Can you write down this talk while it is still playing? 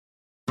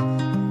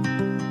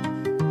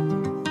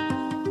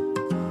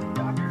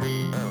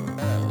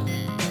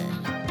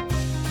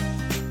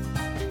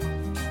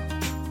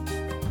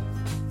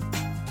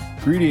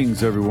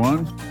Greetings,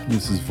 everyone.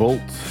 This is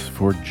Volts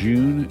for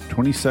June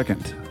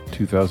 22nd,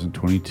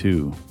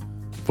 2022.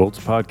 Volts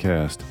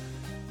Podcast.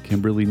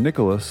 Kimberly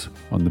Nicholas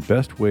on the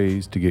best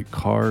ways to get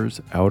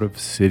cars out of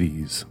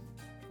cities.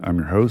 I'm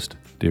your host,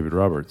 David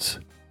Roberts.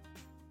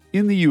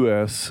 In the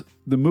U.S.,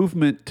 the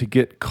movement to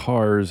get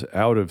cars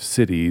out of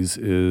cities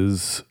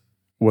is,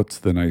 what's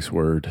the nice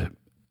word?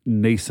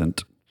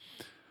 Nascent.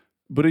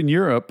 But in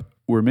Europe,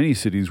 where many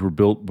cities were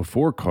built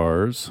before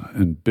cars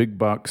and big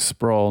box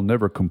sprawl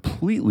never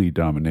completely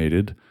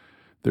dominated,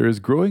 there is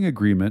growing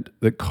agreement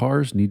that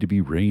cars need to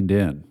be reined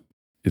in.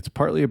 It's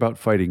partly about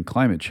fighting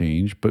climate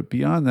change, but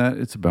beyond that,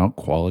 it's about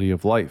quality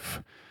of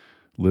life.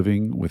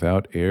 Living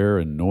without air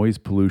and noise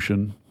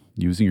pollution,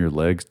 using your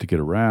legs to get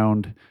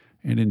around,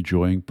 and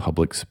enjoying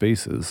public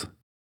spaces.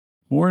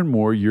 More and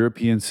more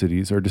European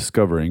cities are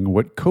discovering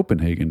what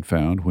Copenhagen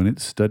found when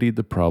it studied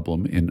the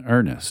problem in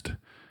earnest.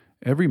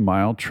 Every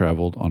mile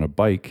traveled on a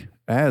bike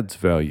adds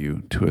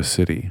value to a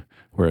city,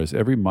 whereas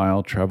every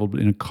mile traveled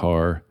in a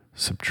car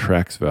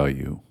subtracts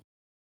value.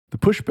 The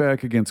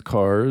pushback against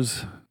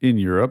cars in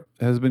Europe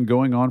has been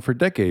going on for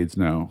decades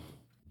now,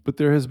 but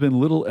there has been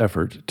little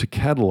effort to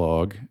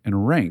catalog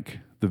and rank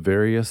the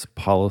various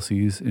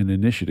policies and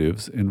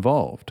initiatives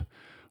involved.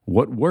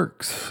 What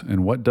works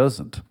and what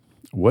doesn't?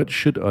 What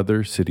should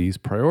other cities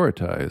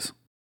prioritize?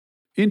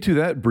 Into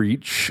that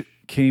breach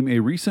came a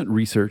recent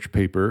research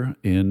paper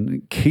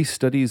in Case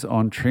Studies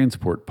on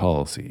Transport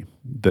Policy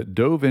that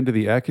dove into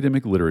the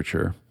academic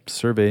literature,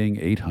 surveying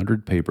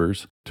 800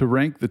 papers, to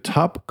rank the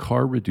top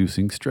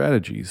car-reducing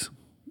strategies.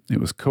 It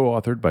was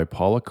co-authored by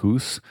Paula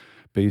Kuus,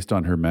 based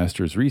on her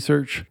master's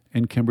research,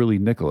 and Kimberly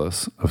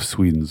Nicholas of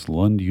Sweden's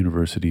Lund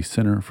University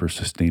Center for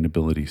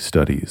Sustainability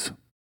Studies.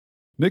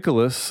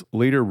 Nicholas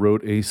later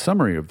wrote a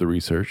summary of the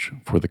research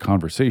for The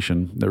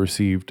Conversation that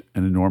received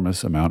an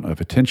enormous amount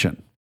of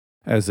attention.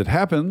 As it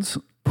happens,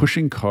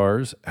 pushing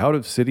cars out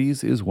of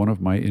cities is one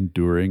of my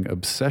enduring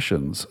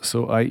obsessions,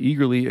 so I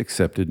eagerly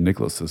accepted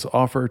Nicholas's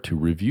offer to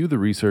review the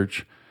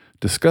research,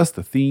 discuss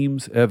the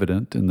themes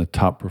evident in the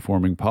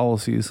top-performing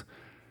policies,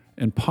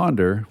 and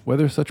ponder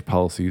whether such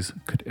policies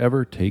could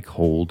ever take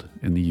hold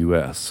in the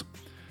U.S.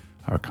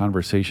 Our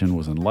conversation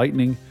was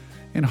enlightening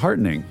and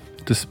heartening,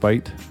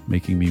 despite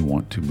making me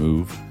want to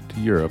move to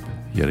Europe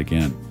yet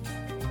again.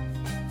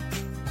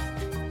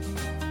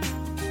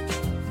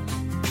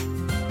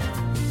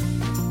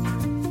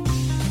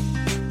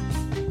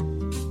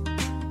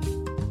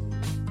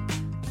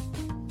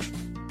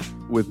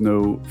 With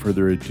no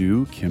further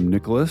ado, Kim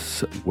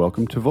Nicholas,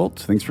 welcome to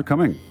Volts. Thanks for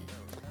coming.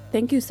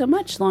 Thank you so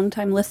much.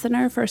 Long-time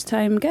listener,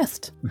 first-time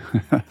guest.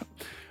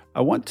 I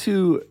want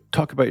to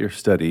talk about your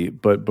study,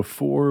 but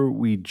before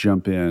we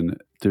jump in,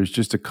 there's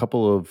just a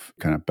couple of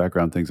kind of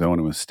background things I want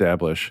to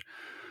establish.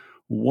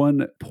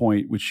 One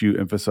point which you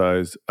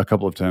emphasized a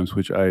couple of times,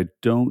 which I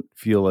don't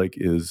feel like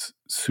is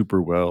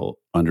super well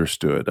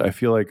understood. I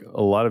feel like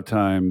a lot of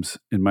times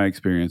in my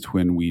experience,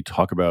 when we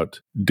talk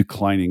about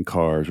declining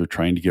cars or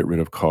trying to get rid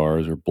of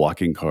cars or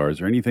blocking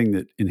cars or anything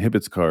that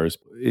inhibits cars,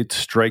 it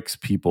strikes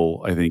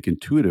people, I think,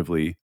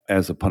 intuitively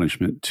as a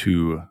punishment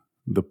to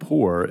the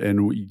poor.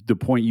 And the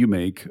point you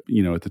make,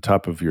 at the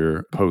top of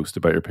your post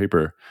about your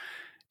paper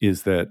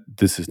is that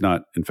this is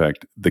not, in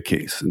fact, the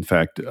case. In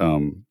fact,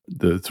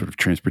 the sort of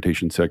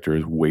transportation sector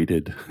is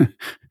weighted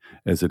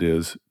as it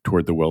is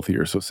toward the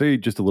wealthier. So say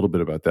just a little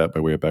bit about that by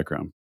way of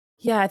background.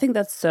 Yeah, I think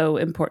that's so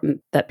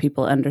important that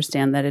people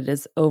understand that it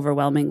is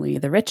overwhelmingly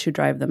the rich who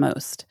drive the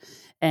most.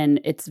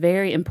 And it's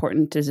very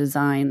important to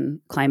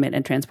design climate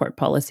and transport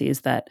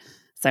policies that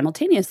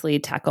simultaneously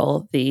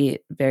tackle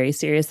the very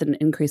serious and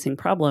increasing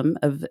problem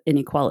of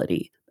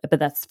inequality. But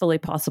that's fully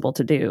possible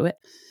to do.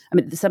 I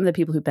mean, some of the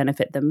people who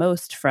benefit the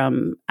most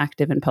from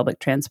active and public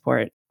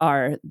transport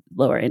are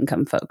lower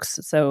income folks.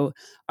 So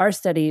our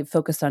study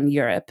focused on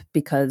Europe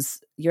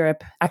because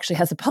Europe actually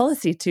has a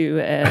policy to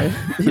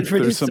reduce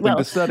There's something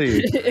to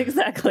study.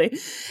 Exactly.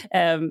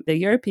 The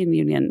European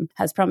Union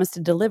has promised to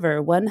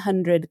deliver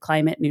 100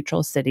 climate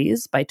neutral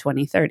cities by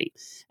 2030.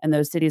 And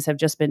those cities have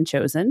just been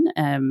chosen.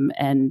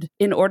 And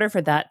in order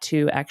for that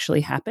to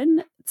actually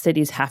happen,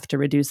 cities have to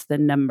reduce the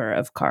number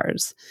of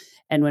cars.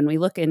 And when we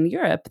look in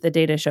Europe, the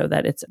data show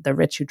that it's the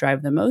rich who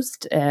drive the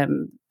most.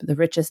 The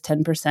richest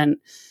 10%,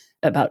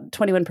 about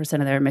 21%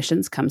 of their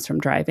emissions comes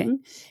from driving.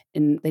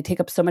 And they take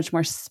up so much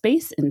more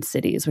space in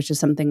cities, which is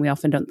something we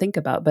often don't think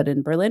about. But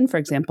in Berlin, for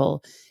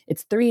example,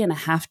 it's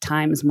 3.5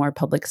 times more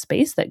public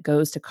space that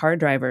goes to car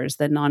drivers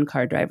than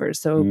non-car drivers.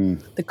 So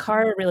the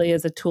car really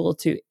is a tool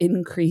to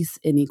increase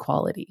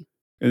inequality.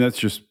 And that's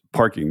just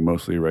parking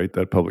mostly, right?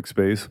 That public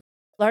space?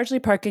 Largely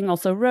parking,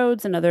 also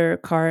roads and other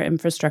car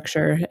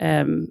infrastructure.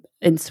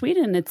 In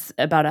Sweden, it's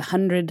about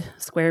 100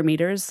 square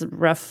meters,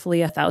 roughly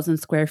 1,000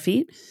 square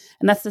feet.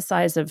 And that's the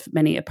size of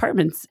many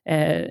apartments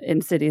in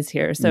cities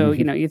here. So,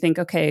 you think,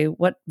 okay,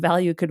 what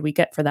value could we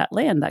get for that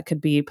land? That could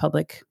be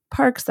public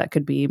parks, that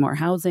could be more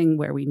housing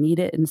where we need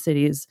it in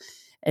cities.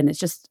 And it's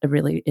just a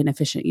really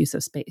inefficient use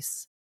of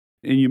space.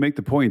 And you make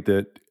the point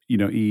that,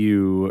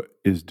 EU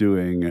is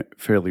doing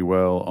fairly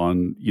well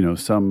on,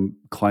 some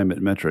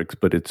climate metrics,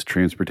 but its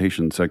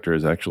transportation sector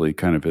is actually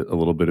kind of a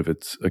little bit of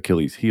its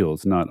Achilles heel.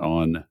 It's not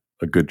on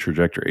a good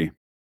trajectory.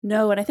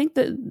 No, and I think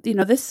that,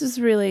 this is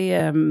really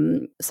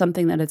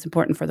something that it's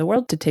important for the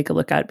world to take a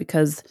look at,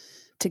 because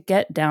to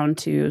get down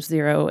to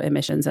zero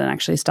emissions and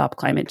actually stop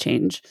climate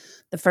change,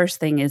 the first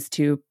thing is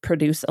to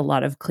produce a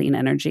lot of clean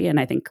energy. And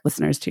I think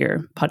listeners to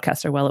your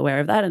podcast are well aware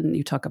of that, and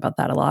you talk about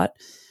that a lot.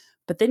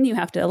 But then you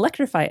have to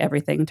electrify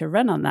everything to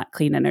run on that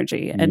clean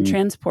energy. And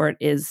transport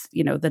is,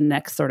 the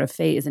next sort of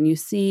phase. And you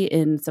see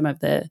in some of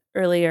the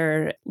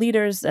earlier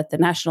leaders at the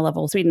national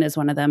level, Sweden is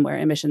one of them, where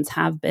emissions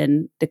have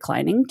been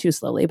declining too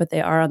slowly, but they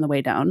are on the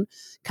way down.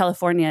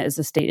 California is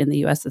a state in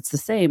the US that's the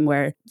same,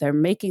 where they're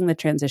making the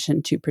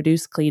transition to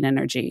produce clean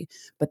energy,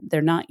 but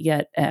they're not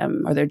yet,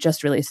 or they're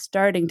just really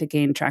starting to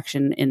gain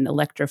traction in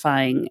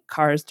electrifying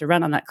cars to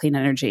run on that clean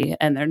energy.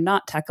 And they're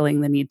not tackling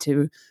the need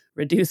to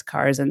reduce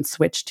cars and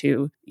switch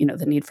to,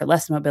 the need for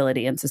less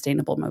mobility and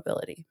sustainable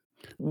mobility.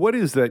 What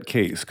is that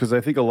case? Because I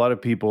think a lot of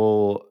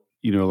people,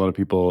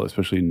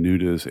 especially new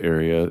to this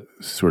area,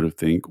 sort of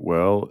think,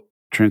 well,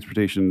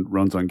 transportation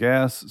runs on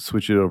gas,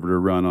 switch it over to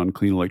run on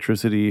clean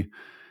electricity,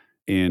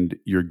 and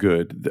you're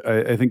good.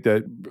 I think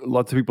that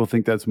lots of people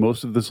think that's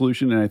most of the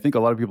solution. And I think a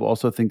lot of people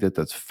also think that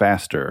that's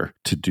faster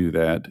to do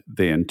that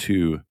than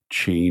to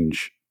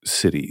change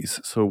cities.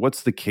 So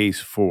what's the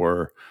case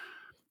for,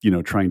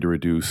 trying to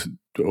reduce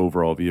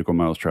overall vehicle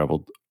miles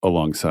traveled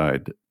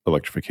alongside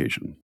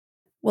electrification?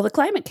 Well, the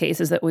climate case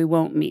is that we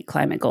won't meet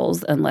climate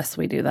goals unless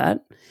we do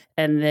that.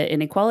 And the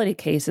inequality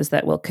case is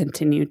that we'll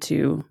continue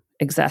to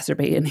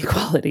exacerbate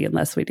inequality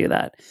unless we do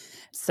that.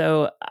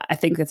 So I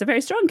think it's a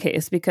very strong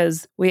case,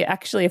 because we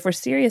actually, if we're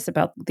serious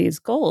about these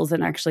goals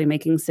and actually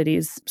making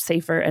cities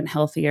safer and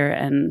healthier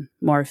and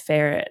more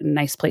fair and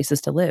nice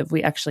places to live,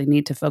 we actually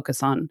need to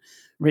focus on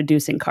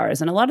reducing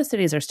cars. And a lot of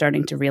cities are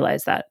starting to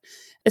realize that,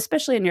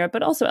 especially in Europe,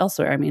 but also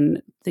elsewhere. I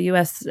mean, the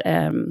US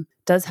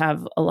does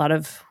have a lot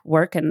of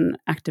work and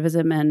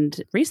activism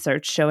and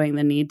research showing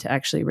the need to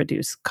actually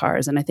reduce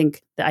cars. And I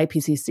think the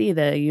IPCC,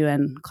 the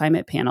UN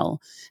Climate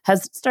Panel,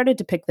 has started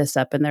to pick this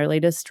up, in their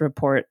latest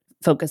report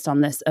focused on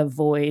this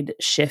avoid,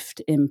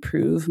 shift,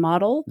 improve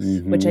model,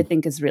 which I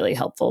think is really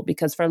helpful,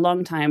 because for a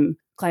long time,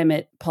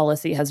 climate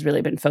policy has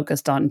really been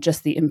focused on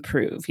just the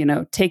improve,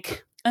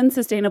 take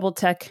unsustainable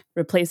tech,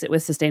 replace it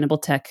with sustainable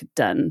tech,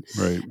 done.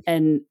 Right.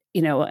 And,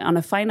 on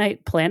a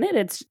finite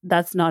planet,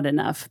 that's not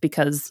enough,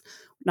 because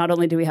not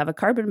only do we have a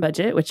carbon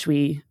budget, which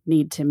we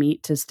need to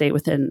meet to stay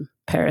within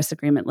Paris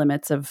Agreement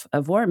limits of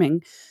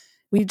warming,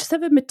 we just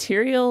have a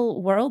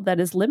material world that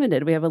is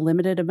limited. We have a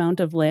limited amount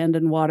of land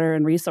and water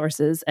and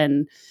resources,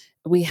 and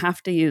we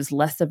have to use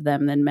less of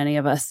them than many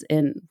of us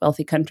in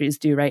wealthy countries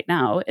do right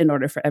now in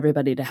order for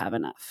everybody to have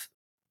enough.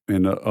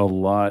 And a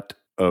lot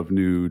of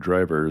new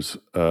drivers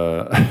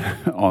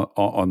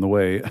on the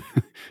way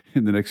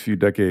in the next few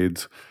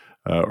decades,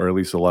 or at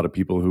least a lot of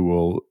people who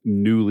will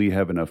newly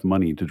have enough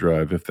money to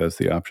drive if that's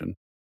the option.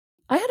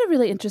 I had a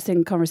really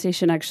interesting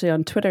conversation actually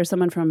on Twitter.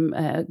 Someone from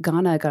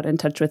Ghana got in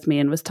touch with me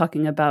and was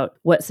talking about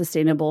what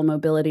sustainable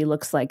mobility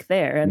looks like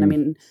there. And I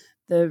mean,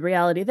 the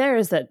reality there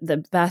is that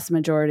the vast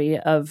majority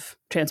of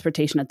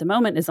transportation at the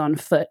moment is on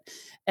foot.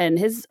 And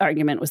his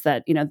argument was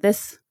that,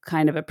 this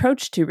kind of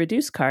approach to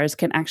reduce cars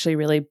can actually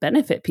really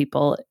benefit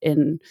people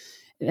in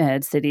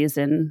cities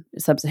in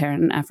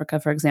sub-Saharan Africa,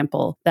 for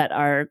example, that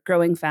are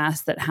growing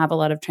fast, that have a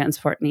lot of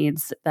transport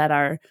needs, that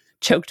are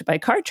choked by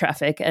car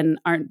traffic and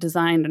aren't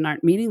designed and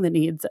aren't meeting the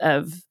needs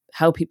of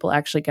how people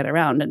actually get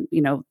around. And,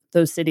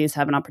 those cities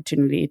have an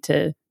opportunity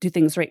to do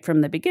things right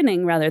from the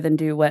beginning, rather than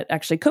do what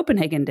actually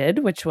Copenhagen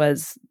did, which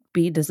was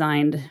be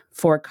designed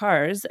for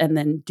cars and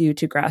then, due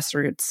to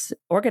grassroots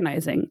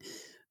organizing,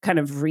 kind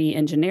of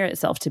re-engineer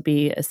itself to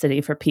be a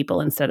city for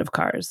people instead of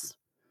cars.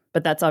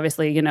 But that's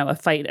obviously, a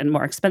fight and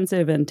more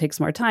expensive and takes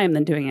more time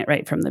than doing it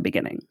right from the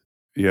beginning.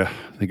 Yeah,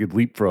 they could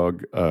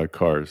leapfrog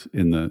cars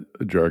in the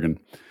jargon.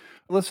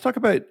 Let's talk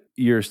about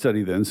your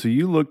study then. So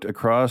you looked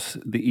across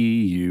the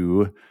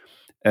EU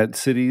at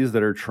cities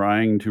that are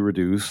trying to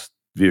reduce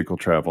vehicle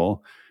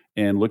travel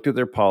and looked at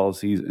their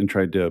policies and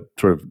tried to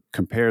sort of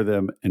compare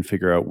them and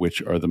figure out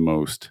which are the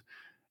most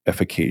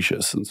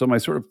efficacious. And so my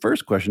sort of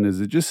first question is,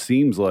 it just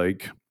seems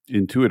like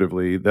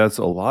intuitively that's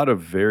a lot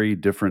of very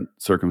different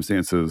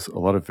circumstances, a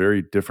lot of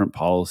very different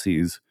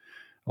policies,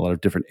 a lot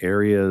of different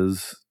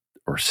areas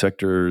or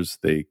sectors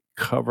they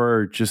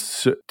cover.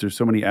 There's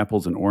so many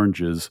apples and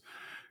oranges.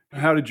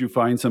 How did you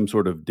find some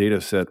sort of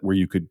data set where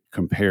you could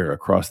compare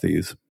across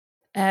these?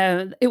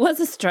 It was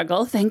a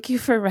struggle. Thank you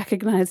for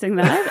recognizing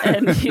that.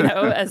 And,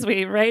 as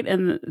we write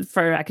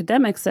for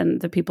academics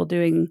and the people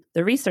doing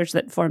the research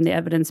that formed the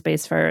evidence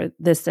base for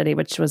this study,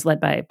 which was led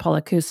by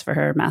Paula Kuss for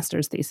her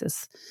master's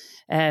thesis,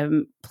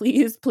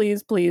 please,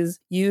 please, please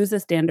use a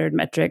standard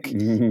metric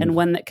and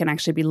one that can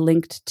actually be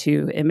linked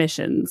to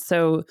emissions.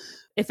 So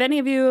if any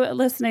of you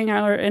listening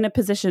are in a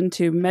position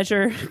to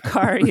measure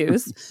car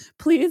use,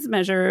 please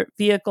measure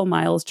vehicle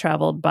miles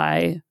traveled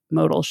by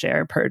modal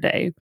share per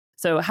day.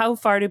 So how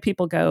far do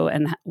people go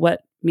and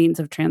what means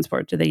of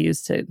transport do they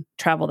use to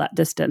travel that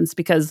distance?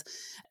 Because,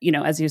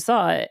 as you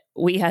saw,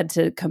 we had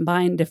to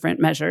combine different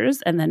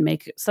measures and then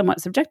make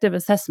somewhat subjective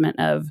assessment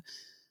of,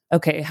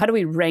 okay, how do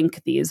we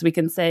rank these? We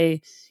can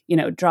say,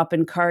 drop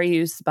in car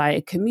use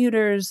by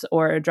commuters,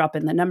 or drop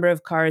in the number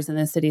of cars in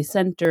the city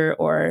center,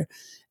 or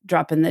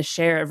drop in the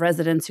share of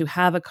residents who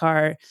have a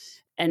car,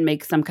 and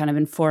make some kind of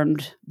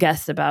informed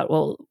guess about,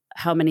 well,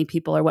 how many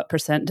people or what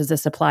percent does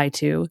this apply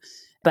to?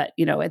 But,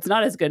 it's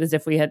not as good as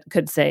if we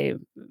could say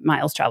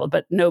miles traveled,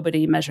 but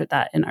nobody measured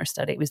that in our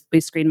study. We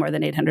screened more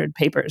than 800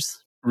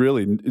 papers.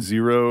 Really?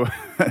 Zero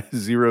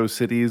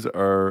cities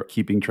are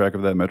keeping track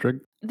of that metric?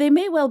 They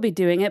may well be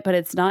doing it, but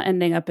it's not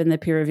ending up in the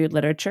peer-reviewed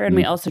literature. And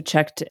we also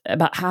checked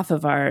about half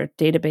of our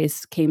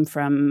database came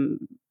from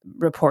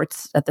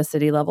reports at the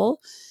city level.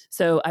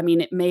 So,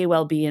 it may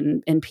well be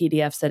in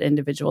PDFs at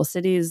individual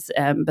cities,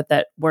 but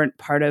that weren't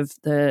part of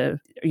the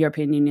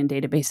European Union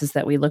databases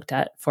that we looked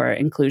at for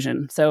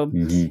inclusion. So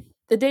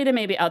the data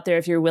may be out there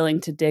if you're willing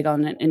to dig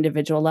on an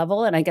individual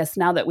level. And I guess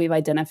now that we've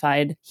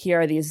identified here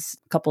are these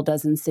couple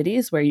dozen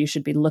cities where you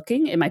should be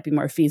looking, it might be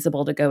more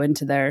feasible to go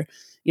into their,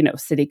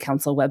 city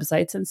council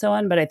websites and so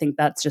on. But I think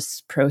that's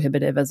just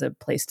prohibitive as a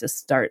place to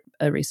start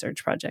a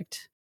research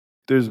project.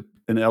 There's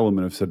an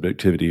element of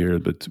subjectivity here,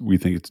 but we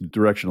think it's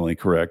directionally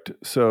correct.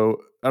 So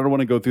I don't want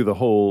to go through the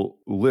whole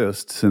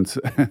list since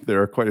there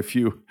are quite a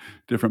few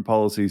different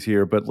policies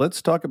here, but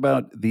let's talk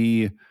about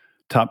the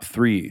top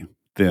three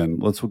then.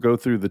 Let's go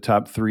through the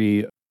top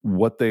three,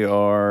 what they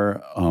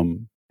are,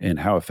 and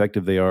how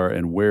effective they are,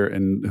 and where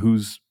and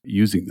who's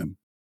using them.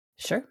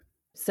 Sure.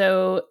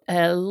 So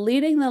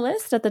leading the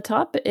list at the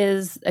top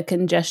is a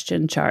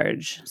congestion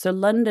charge. So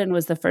London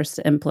was the first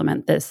to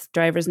implement this.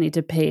 Drivers need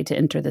to pay to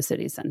enter the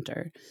city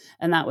center.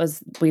 And that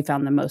was, we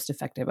found, the most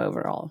effective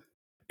overall.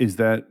 Is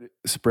that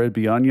spread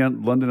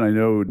beyond London? I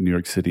know New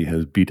York City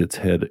has beat its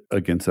head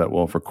against that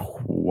wall for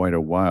quite a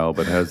while,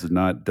 but has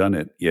not done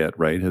it yet,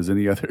 right? Has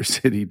any other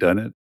city done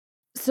it?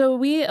 So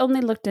we only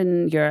looked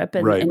in Europe,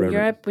 and in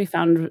Europe we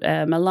found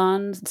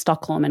Milan,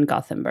 Stockholm, and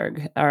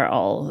Gothenburg are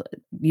all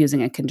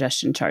using a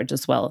congestion charge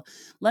as well.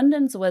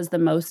 London's was the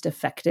most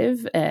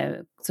effective.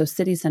 So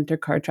city center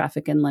car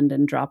traffic in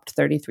London dropped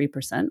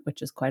 33%,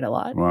 which is quite a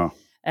lot. Wow.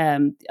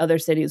 Other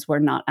cities were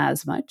not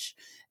as much.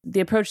 The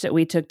approach that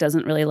we took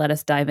doesn't really let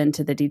us dive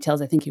into the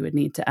details. I think you would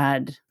need to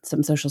add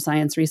some social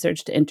science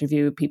research to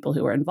interview people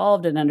who are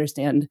involved and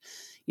understand,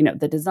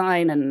 the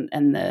design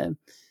and the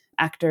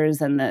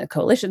actors and the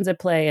coalitions at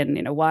play,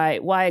 and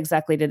why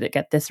exactly did it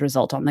get this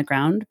result on the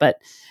ground. But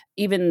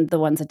even the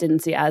ones that didn't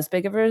see as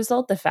big of a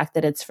result, the fact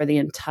that it's for the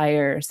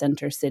entire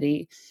center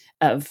city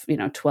of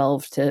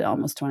 12 to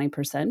almost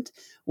 20%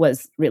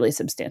 was really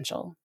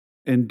substantial.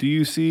 And do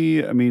you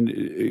see,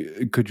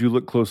 could you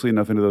look closely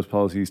enough into those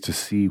policies to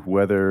see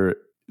whether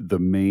the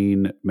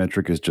main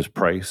metric is just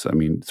price?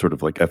 Sort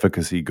of like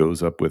efficacy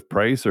goes up with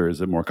price, or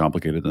is it more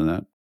complicated than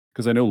that?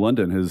 Because I know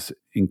London has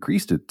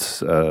increased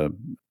its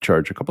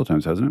charge a couple of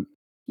times, hasn't it?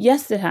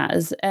 Yes, it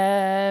has.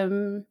 I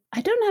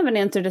don't have an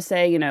answer to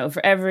say,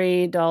 for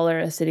every dollar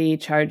a city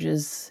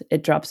charges,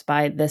 it drops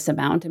by this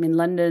amount.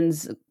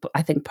 London's,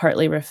 I think,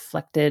 partly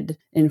reflected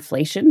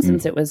inflation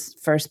since it was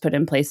first put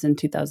in place in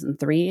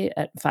 2003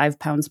 at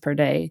 £5 per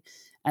day.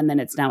 And then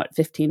it's now at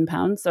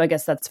 £15. So I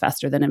guess that's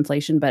faster than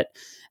inflation, but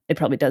it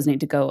probably does need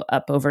to go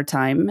up over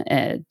time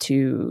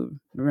to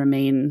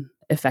remain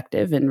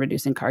effective in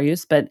reducing car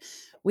use. But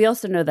we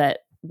also know that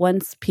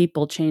once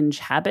people change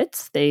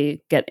habits,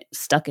 they get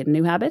stuck in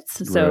new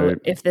habits. So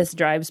if this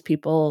drives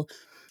people,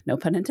 no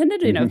pun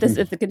intended,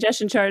 if the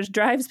congestion charge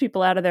drives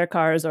people out of their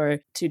cars or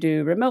to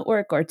do remote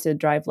work or to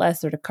drive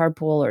less or to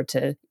carpool or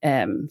to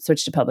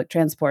switch to public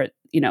transport,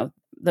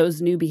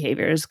 those new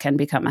behaviors can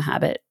become a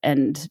habit.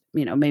 And,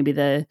 maybe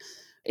the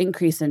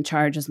increase in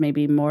charge is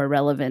maybe more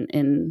relevant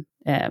in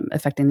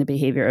affecting the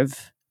behavior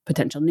of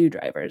potential new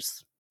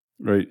drivers.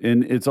 Right.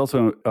 And it's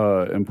also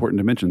important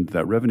to mention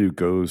that revenue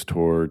goes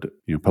toward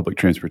public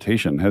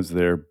transportation. Has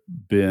there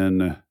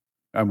been,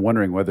 I'm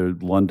wondering whether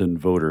London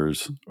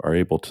voters are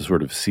able to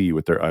sort of see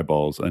with their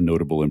eyeballs a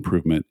notable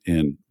improvement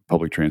in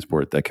public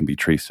transport that can be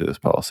traced to this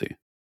policy.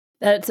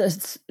 That's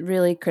a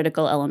really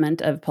critical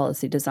element of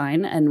policy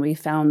design. And we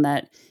found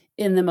that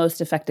in the most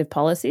effective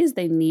policies,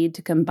 they need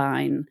to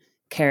combine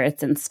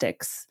carrots and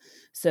sticks.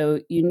 So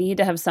you need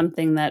to have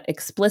something that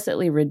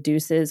explicitly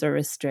reduces or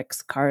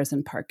restricts cars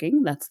and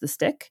parking. That's the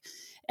stick.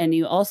 And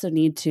you also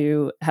need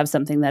to have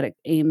something that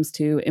aims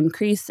to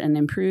increase and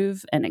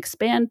improve and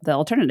expand the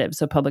alternatives.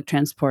 So public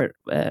transport,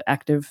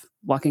 active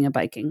walking and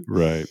biking.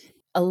 Right.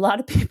 A lot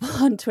of people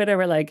on Twitter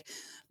were like,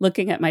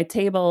 looking at my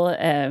table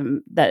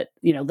that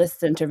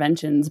lists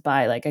interventions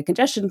by like a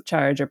congestion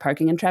charge or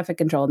parking and traffic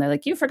control, and they're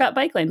like, you forgot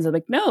bike lanes. I'm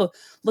like, no,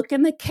 look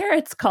in the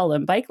carrots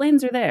column. Bike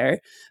lanes are there,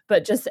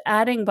 but just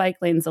adding bike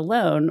lanes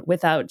alone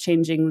without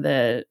changing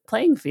the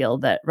playing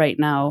field that right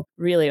now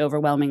really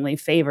overwhelmingly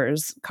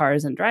favors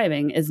cars and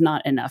driving is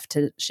not enough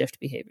to shift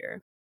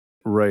behavior.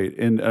 Right,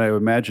 and I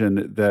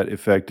imagine that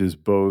effect is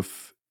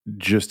both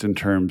just in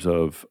terms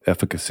of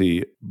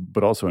efficacy,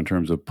 but also in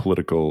terms of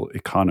political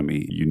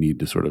economy. You need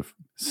to sort of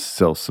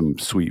sell some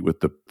sweet with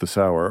the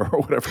sour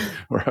or whatever,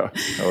 or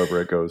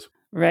however it goes.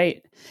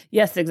 Right.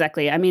 Yes,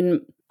 exactly. I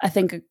mean, I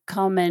think a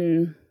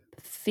common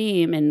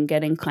theme in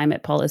getting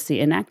climate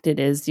policy enacted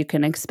is you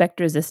can expect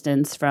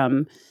resistance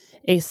from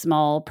a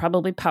small,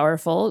 probably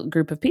powerful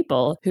group of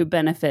people who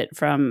benefit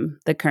from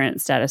the current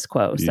status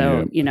quo.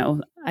 So,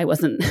 I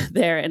wasn't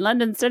there in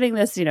London studying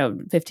this,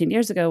 15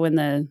 years ago when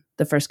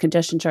the first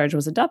congestion charge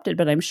was adopted,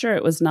 but I'm sure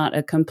it was not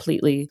a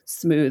completely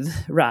smooth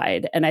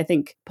ride. And I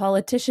think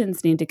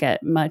politicians need to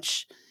get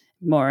much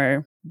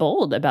more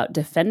bold about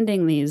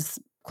defending these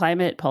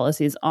climate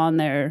policies on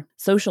their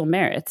social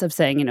merits of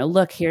saying,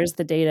 look, here's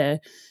the data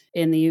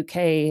in the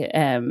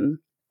UK.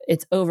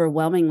 It's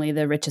overwhelmingly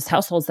the richest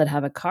households that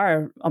have a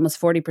car.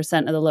 Almost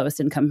 40% of the lowest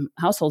income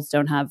households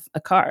don't have a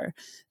car.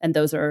 And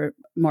those are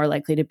more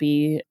likely to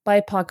be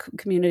BIPOC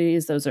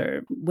communities. Those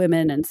are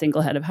women and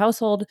single head of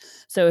household.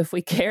 So if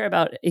we care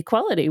about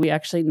equality, we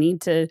actually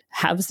need to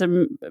have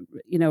some,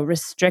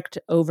 restrict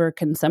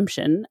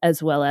overconsumption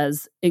as well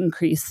as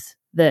increase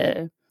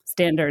the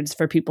standards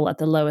for people at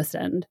the lowest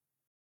end.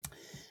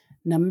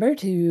 Number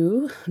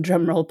 2,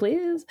 drum roll,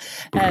 please.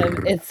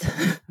 It's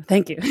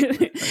thank you.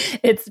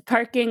 It's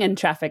parking and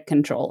traffic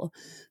control.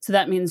 So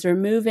that means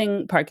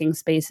removing parking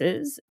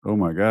spaces. Oh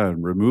my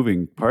God,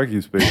 removing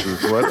parking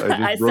spaces. What?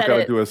 I just broke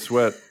out into a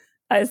sweat.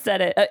 I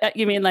said it.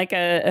 You mean like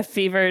a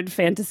fevered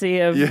fantasy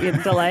of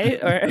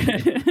delight, or?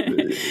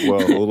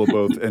 Well, a little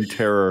both, and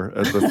terror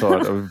at the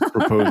thought of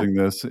proposing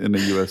this in a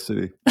U.S.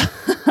 city.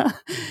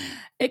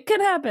 It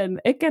can happen.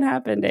 It can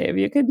happen, Dave.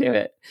 You can do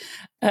it.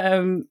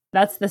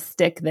 That's the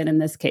stick then in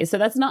this case. So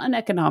that's not an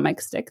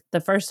economic stick.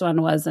 The first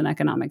one was an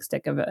economic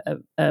stick of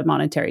a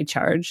monetary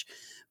charge.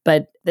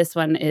 But this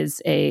one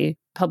is a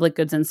public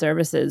goods and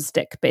services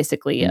stick,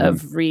 basically,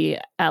 of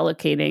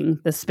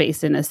reallocating the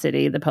space in a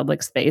city, the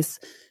public space,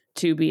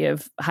 to be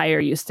of higher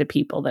use to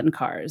people than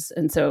cars.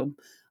 And so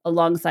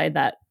alongside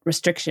that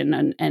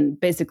restriction and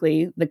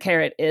basically the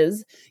carrot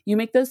is you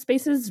make those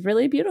spaces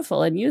really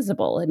beautiful and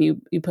usable, and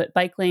you put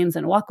bike lanes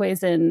and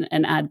walkways in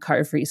and add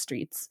car-free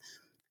streets.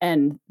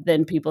 And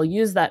then people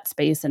use that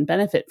space and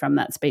benefit from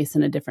that space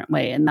in a different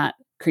way, and that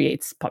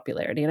creates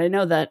popularity. And I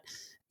know that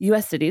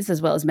US cities,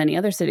 as well as many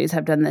other cities,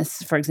 have done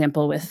this, for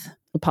example, with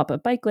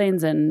pop-up bike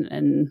lanes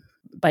and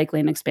bike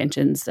lane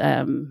expansions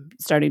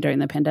starting during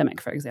the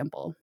pandemic, for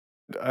example.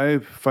 I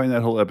find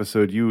that whole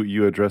episode,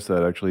 you address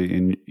that actually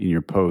in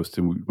your post,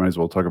 and we might as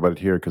well talk about it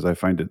here because I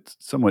find it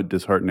somewhat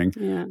disheartening.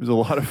 Yeah. There was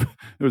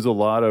a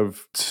lot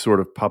of sort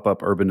of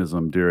pop-up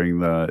urbanism during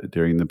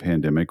the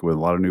pandemic, with a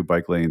lot of new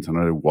bike lanes and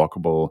other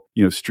walkable,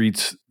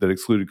 streets that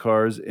excluded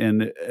cars.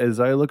 And as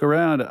I look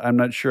around, I'm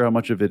not sure how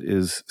much of it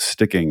is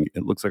sticking.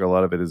 It looks like a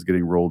lot of it is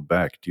getting rolled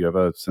back. Do you have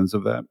a sense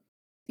of that?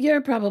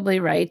 You're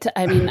probably right.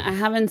 I mean, I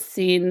haven't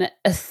seen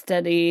a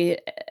study.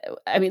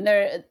 I mean,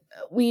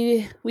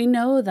 we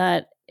know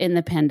that in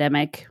the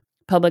pandemic,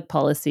 public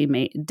policy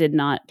did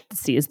not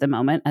seize the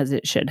moment as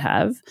it should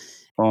have.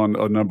 On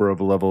a number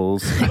of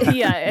levels.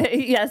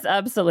 Yes,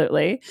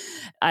 absolutely.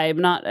 I'm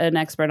not an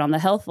expert on the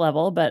health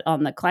level, but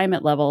on the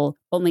climate level,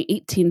 only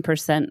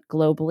 18%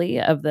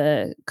 globally of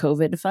the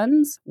COVID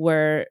funds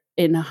were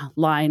in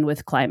line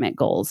with climate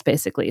goals,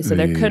 basically. So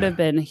there could have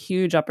been a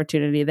huge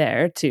opportunity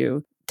there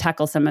to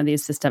tackle some of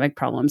these systemic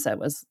problems that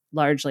was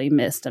largely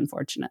missed,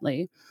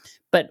 unfortunately.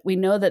 But we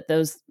know that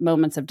those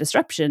moments of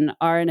disruption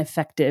are an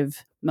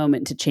effective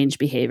moment to change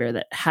behavior,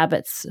 that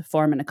habits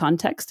form in a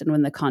context. And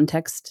when the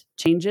context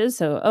changes,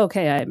 so,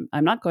 okay,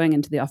 I'm not going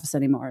into the office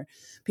anymore,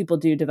 people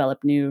do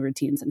develop new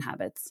routines and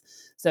habits.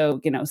 So,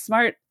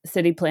 smart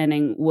city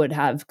planning would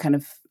have kind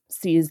of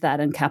seized that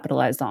and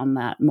capitalized on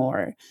that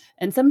more.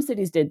 And some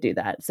cities did do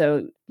that.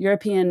 So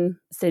European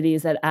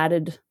cities that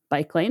added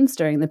bike lanes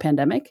during the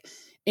pandemic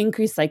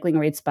increased cycling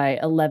rates by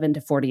 11 to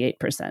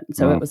 48%.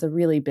 So It was a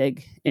really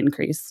big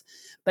increase.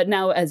 But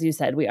now, as you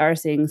said, we are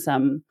seeing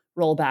some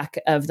rollback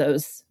of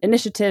those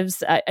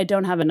initiatives. I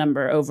don't have a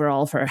number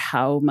overall for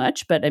how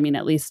much, but I mean,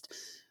 at least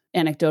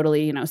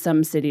anecdotally,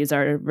 some cities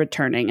are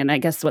returning. And I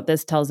guess what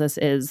this tells us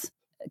is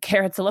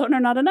carrots alone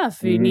are not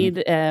enough. You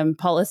need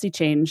policy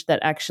change that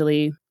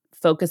actually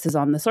focuses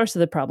on the source of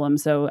the problem.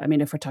 So, I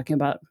mean, if we're talking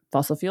about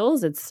fossil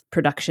fuels, it's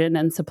production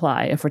and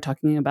supply. If we're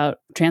talking about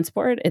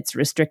transport, it's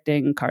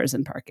restricting cars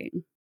and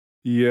parking.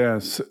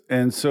 Yes.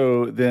 And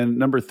so then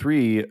number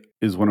 3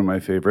 is one of my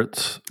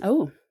favorites.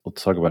 Oh.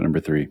 Let's talk about number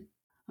 3.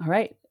 All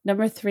right.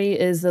 Number 3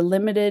 is the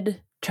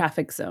limited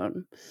traffic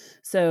zone.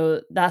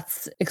 So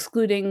that's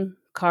excluding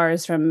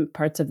cars from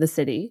parts of the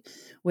city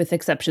with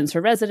exceptions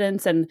for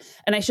residents. And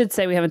I should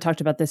say, we haven't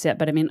talked about this yet,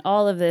 but I mean,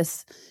 all of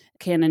this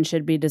can and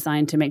should be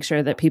designed to make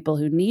sure that people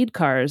who need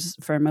cars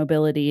for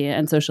mobility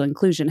and social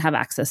inclusion have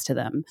access to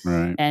them.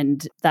 Right.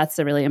 And that's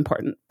a really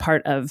important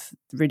part of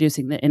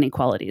reducing the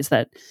inequalities,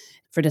 that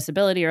for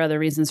disability or other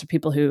reasons for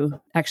people who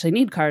actually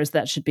need cars,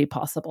 that should be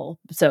possible.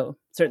 So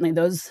certainly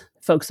those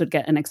folks would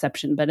get an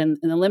exception. But in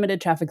the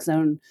limited traffic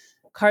zone,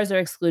 cars are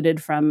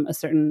excluded from a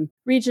certain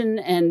region.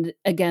 And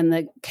again,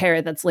 the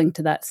carrot that's linked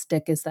to that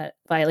stick is that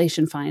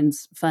violation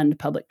fines fund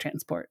public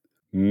transport.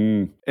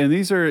 And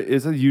is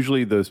it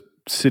usually those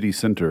city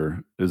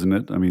center, isn't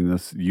it? I mean,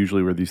 that's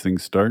usually where these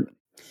things start.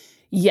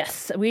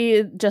 Yes,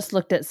 we just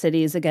looked at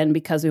cities again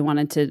because we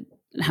wanted to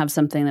have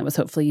something that was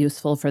hopefully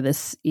useful for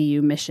this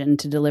EU mission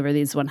to deliver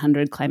these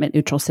 100 climate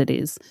neutral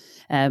cities.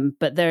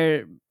 But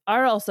there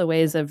are also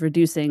ways of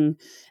reducing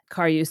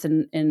car use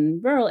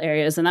in rural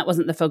areas, and that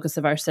wasn't the focus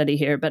of our study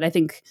here. But I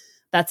think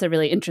that's a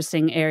really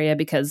interesting area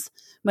because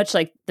much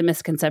like the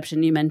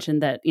misconception you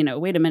mentioned that,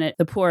 wait a minute,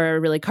 the poor are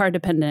really car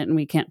dependent and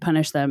we can't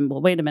punish them.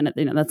 Well, wait a minute,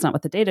 that's not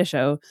what the data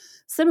show.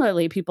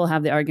 Similarly, people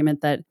have the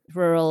argument that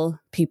rural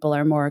people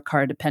are more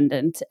car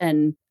dependent.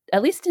 And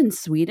at least in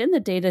Sweden, the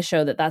data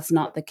show that that's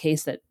not the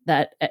case,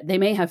 that they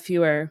may have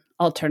fewer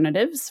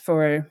alternatives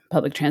for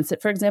public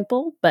transit, for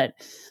example, but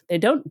they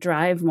don't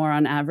drive more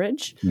on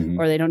average,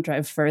 or they don't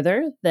drive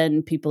further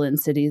than people in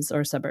cities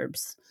or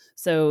suburbs.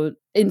 So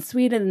in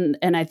Sweden,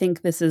 and I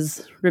think this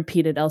is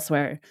repeated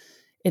elsewhere,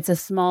 it's a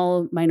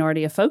small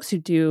minority of folks who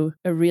do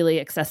a really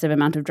excessive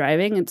amount of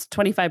driving. It's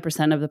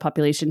 25% of the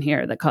population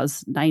here that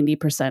cause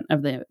 90%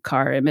 of the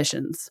car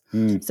emissions.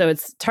 So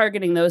it's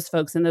targeting those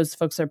folks, and those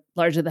folks are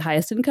largely the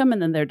highest income,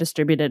 and then they're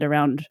distributed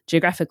around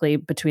geographically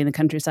between the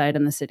countryside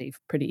and the city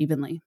pretty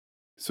evenly.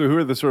 So who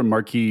are the sort of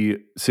marquee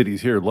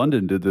cities here?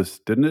 London did this,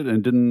 didn't it?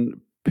 And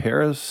didn't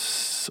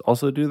Paris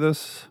also do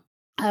this?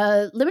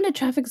 Limited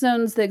traffic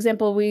zones, the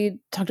example we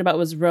talked about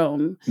was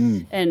Rome,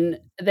 and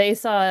they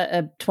saw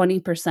a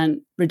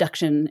 20%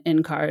 reduction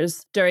in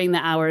cars during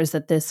the hours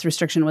that this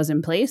restriction was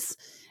in place.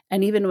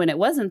 And even when it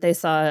wasn't, they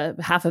saw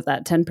half of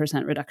that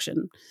 10%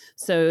 reduction.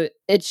 So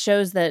it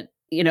shows that,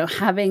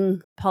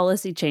 having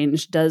policy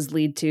change does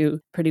lead to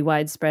pretty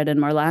widespread and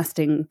more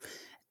lasting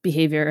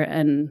behavior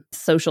and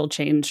social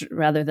change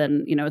rather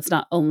than, it's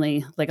not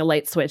only like a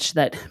light switch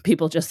that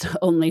people just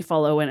only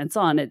follow when it's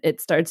on.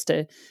 It starts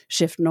to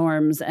shift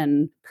norms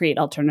and create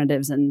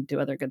alternatives and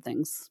do other good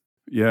things.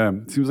 Yeah,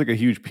 it seems like a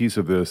huge piece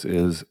of this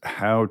is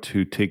how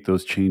to take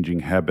those changing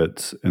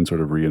habits and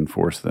sort of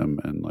reinforce them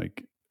and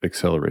like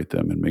accelerate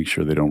them and make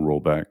sure they don't roll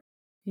back.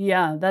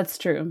 Yeah, that's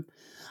true.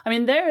 I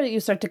mean, there you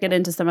start to get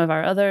into some of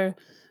our other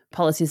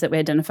policies that we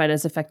identified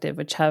as effective,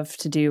 which have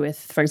to do with,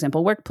 for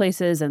example,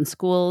 workplaces and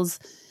schools,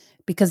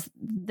 because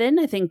then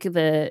I think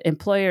the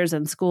employers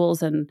and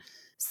schools and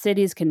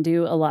cities can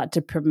do a lot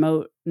to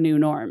promote new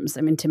norms.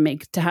 I mean,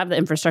 to have the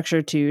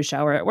infrastructure to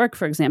shower at work,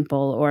 for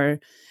example, or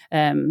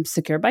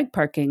secure bike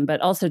parking,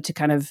 but also to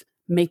kind of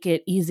make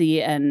it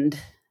easy and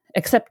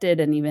accepted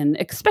and even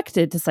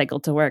expected to cycle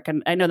to work.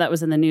 And I know that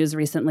was in the news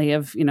recently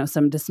of,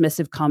 some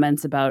dismissive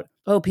comments about,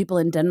 people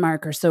in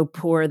Denmark are so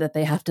poor that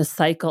they have to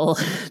cycle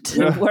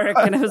to work.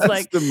 And it was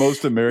like the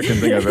most American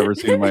thing I've ever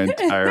seen in my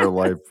entire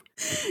life.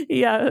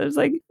 Yeah, it was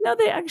like, no,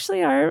 they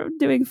actually are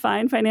doing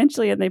fine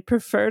financially and they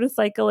prefer to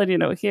cycle.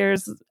 And,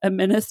 here's a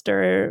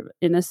minister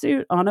in a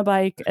suit on a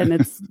bike and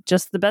it's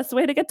just the best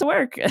way to get to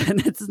work.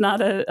 And it's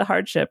not a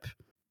hardship.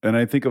 And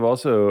I think of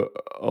also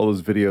all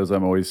those videos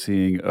I'm always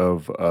seeing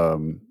of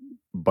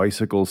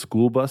bicycle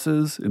school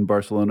buses in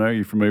Barcelona. Are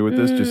you familiar with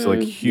this? Just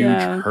like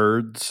huge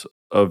herds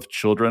of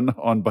children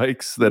on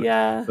bikes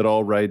that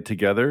all ride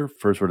together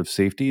for sort of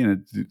safety.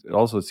 And it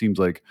also seems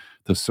like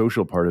the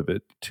social part of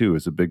it too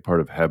is a big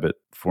part of habit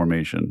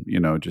formation,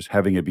 just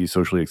having it be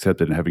socially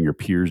accepted and having your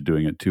peers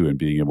doing it too and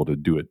being able to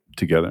do it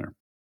together.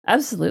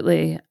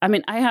 Absolutely. I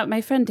mean, I have my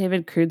friend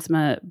David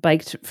Kreutzma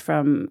biked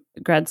from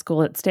grad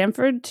school at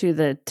Stanford to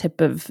the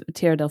tip of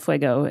Tierra del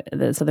Fuego,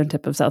 the southern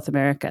tip of South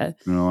America.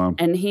 Oh, wow.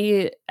 And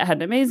he had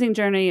an amazing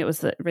journey. It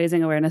was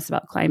raising awareness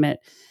about climate.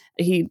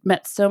 He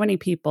met so many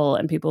people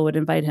and people would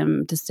invite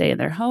him to stay in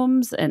their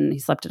homes, and he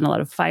slept in a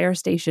lot of fire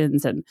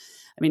stations. And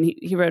I mean,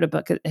 he wrote a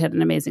book, had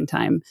an amazing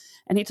time.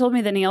 And he told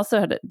me that he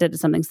also did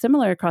something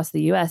similar across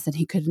the US, and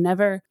he could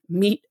never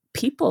meet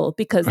people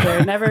because there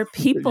are never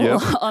people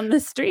on the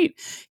street.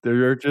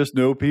 There are just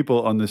no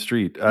people on the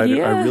street. I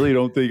really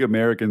don't think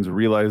Americans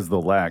realize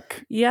the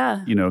lack.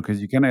 Yeah.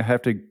 Because you kind of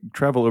have to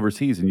travel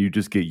overseas and you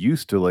just get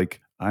used to like,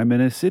 I'm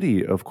in a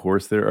city. Of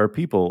course, there are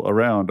people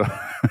around.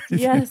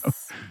 Yes.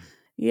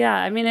 Yeah.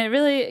 I mean, it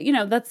really,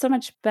 that's so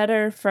much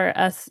better for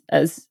us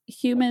as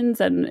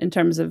humans and in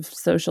terms of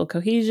social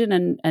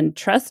cohesion and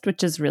trust,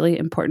 which is really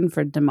important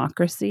for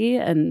democracy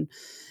and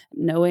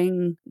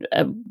knowing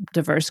a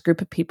diverse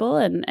group of people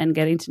and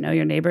getting to know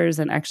your neighbors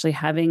and actually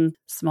having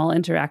small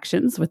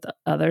interactions with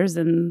others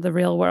in the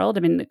real world.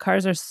 I mean,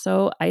 cars are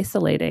so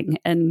isolating.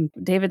 And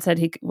David said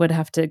he would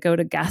have to go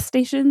to gas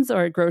stations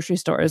or grocery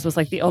stores was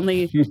like the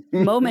only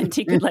moment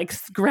he could like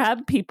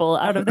grab people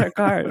out of their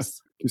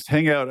cars. Just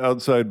hang out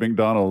outside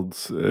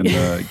McDonald's and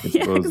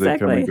they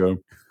come and go.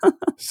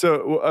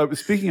 So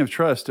speaking of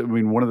trust, I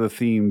mean, one of the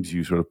themes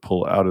you sort of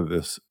pull out of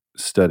this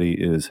study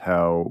is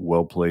how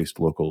well-placed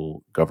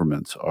local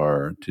governments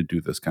are to do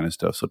this kind of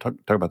stuff. So talk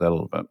about that a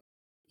little bit.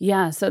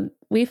 Yeah, so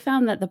we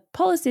found that the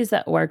policies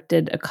that worked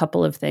did a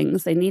couple of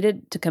things. They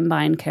needed to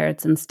combine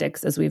carrots and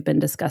sticks, as we've been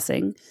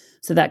discussing.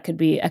 So that could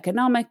be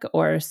economic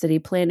or city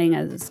planning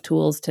as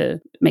tools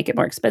to make it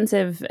more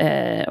expensive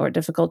or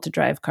difficult to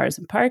drive cars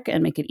and park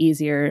and make it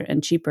easier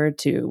and cheaper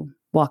to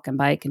walk and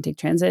bike and take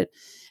transit.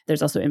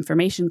 There's also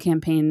information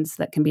campaigns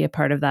that can be a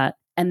part of that.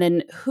 And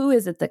then who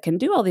is it that can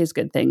do all these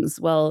good things?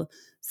 Well,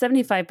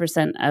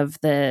 75% of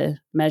the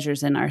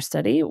measures in our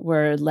study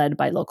were led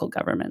by local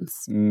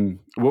governments.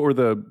 What were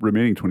the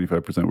remaining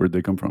 25%? Where'd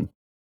they come from?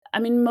 I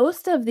mean,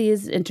 most of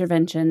these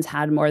interventions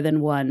had more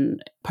than one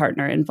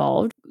partner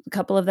involved. A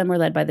couple of them were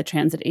led by the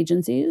transit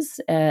agencies,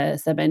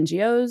 some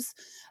NGOs,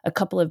 a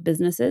couple of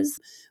businesses.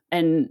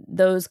 And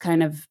those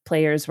kind of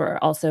players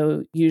were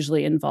also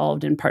usually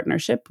involved in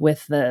partnership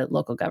with the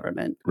local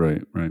government.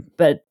 Right, right.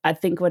 But I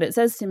think what it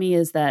says to me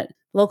is that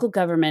local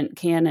government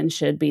can and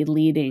should be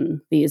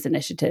leading these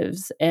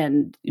initiatives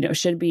and,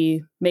 should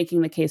be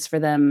making the case for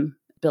them,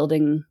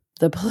 building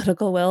the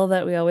political will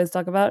that we always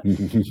talk about.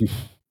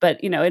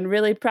 But, in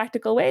really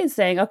practical ways,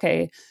 saying,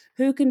 okay,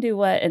 who can do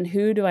what and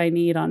who do I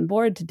need on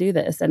board to do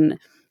this? And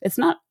it's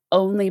not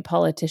only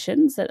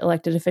politicians,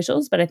 elected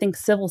officials, but I think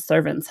civil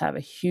servants have a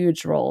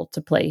huge role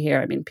to play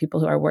here. I mean, people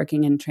who are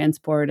working in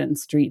transport and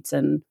streets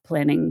and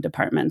planning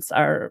departments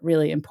are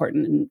really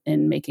important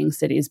in making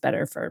cities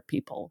better for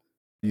people.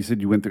 You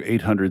said you went through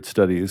 800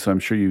 studies, so I'm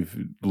sure you've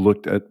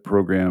looked at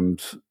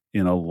programs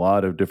in a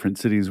lot of different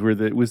cities.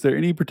 Was there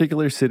any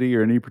particular city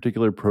or any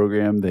particular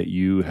program that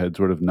you had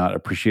sort of not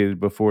appreciated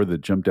before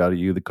that jumped out at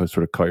you, that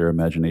sort of caught your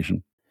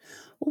imagination?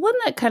 One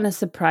that kind of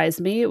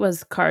surprised me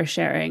was car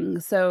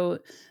sharing. So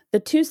the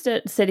two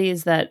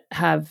cities that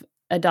have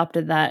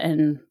adopted that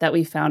and that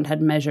we found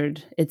had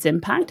measured its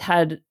impact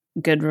had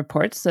good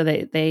reports. So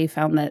they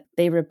found that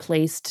they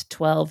replaced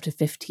 12 to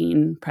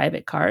 15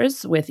 private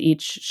cars with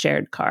each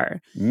shared car.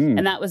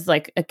 And that was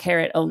like a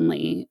carrot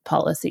only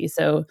policy.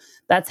 So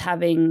that's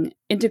having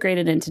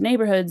integrated into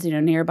neighborhoods,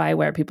 nearby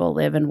where people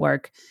live and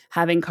work,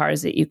 having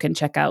cars that you can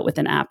check out with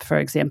an app, for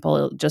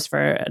example, just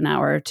for an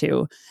hour or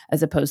two,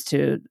 as opposed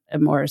to a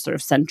more sort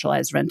of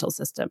centralized rental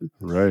system.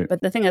 Right.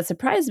 But the thing that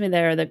surprised me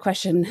there, the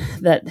question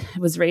that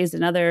was raised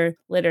in other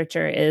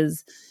literature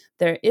is,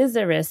 there is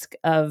a risk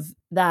of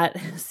that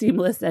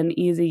seamless and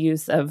easy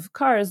use of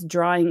cars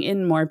drawing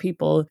in more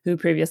people who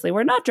previously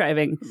were not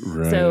driving.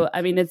 Right. So,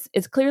 I mean,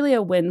 it's clearly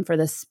a win for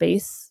the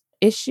space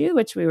issue,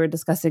 which we were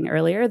discussing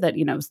earlier, that,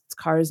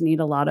 cars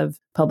need a lot of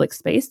public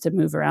space to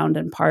move around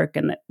and park,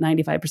 and that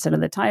 95% of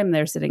the time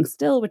they're sitting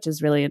still, which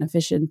is really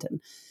inefficient.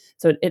 And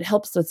so it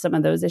helps with some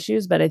of those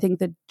issues, but I think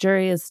the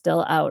jury is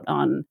still out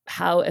on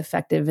how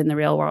effective in the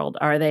real world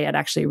are they at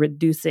actually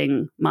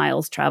reducing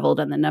miles traveled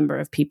and the number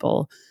of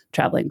people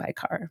traveling by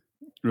car.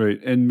 Right.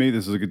 And maybe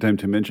this is a good time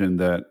to mention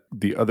that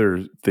the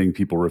other thing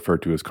people refer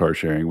to as car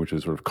sharing, which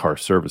is sort of car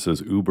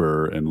services,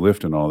 Uber and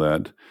Lyft and all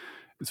that,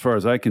 as far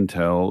as I can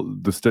tell,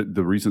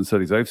 the recent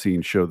studies I've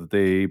seen show that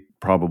they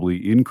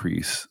probably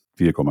increase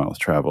vehicle miles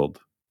traveled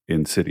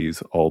in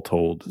cities, all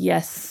told.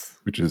 Yes.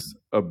 Which is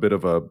a bit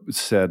of a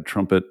sad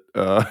trumpet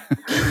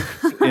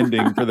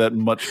ending for that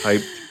much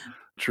hyped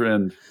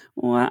trend.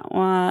 Wah,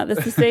 wah.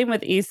 It's the same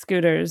with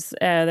e-scooters.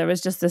 There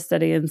was just a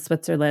study in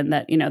Switzerland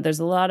that,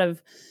 there's a lot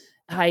of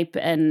hype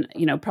and,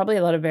 probably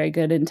a lot of very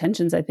good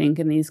intentions, I think,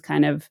 in these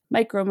kind of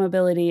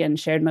micro-mobility and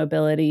shared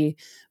mobility.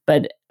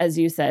 But as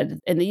you said,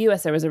 in the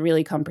US, there was a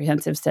really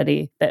comprehensive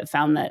study that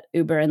found that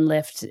Uber and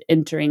Lyft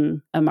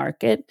entering a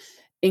market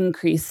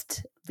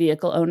increased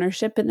vehicle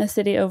ownership in the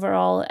city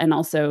overall, and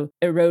also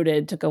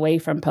took away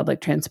from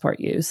public transport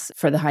use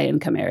for the high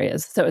income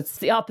areas. So it's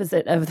the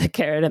opposite of the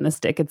carrot and the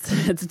stick.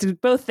 It's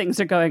both things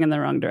are going in the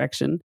wrong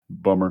direction.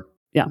 Bummer.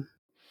 Yeah.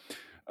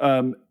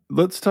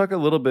 Let's talk a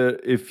little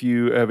bit, if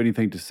you have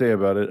anything to say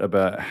about it,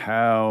 about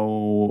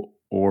how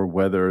or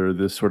whether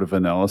this sort of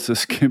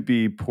analysis can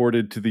be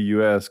ported to the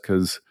US,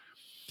 because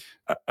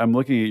I'm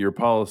looking at your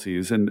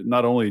policies, and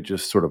not only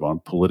just sort of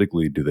on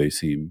politically do they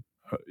seem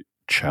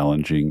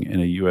challenging in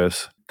a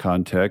U.S.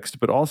 context,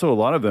 but also a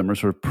lot of them are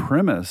sort of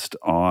premised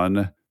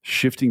on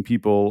shifting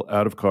people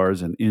out of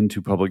cars and into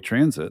public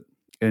transit.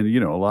 And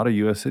a lot of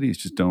U.S. cities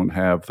just don't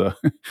have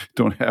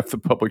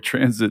the public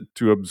transit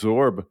to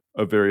absorb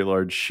a very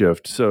large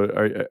shift.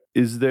 So,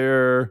 is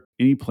there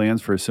any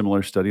plans for a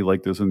similar study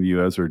like this in the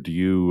U.S., or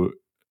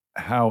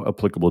how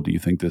applicable do you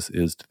think this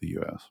is to the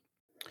U.S.?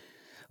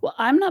 Well,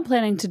 I'm not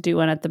planning to do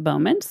one at the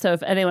moment. So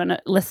if anyone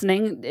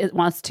listening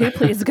wants to,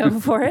 please go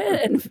for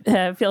it.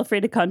 And feel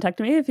free to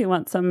contact me if you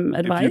want some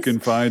advice. If you can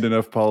find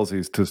enough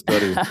policies to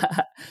study.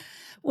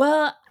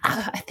 Well,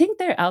 I think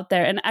they're out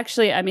there. And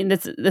actually, I mean,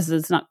 this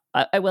is not,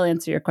 I will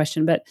answer your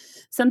question, but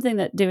something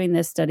that doing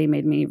this study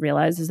made me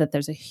realize is that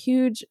there's a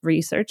huge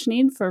research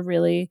need for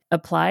really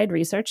applied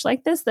research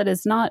like this that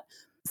is not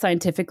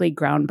scientifically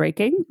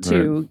groundbreaking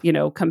to,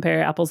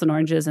 compare apples and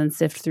oranges and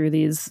sift through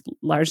these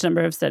large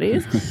number of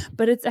studies.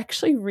 But it's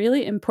actually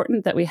really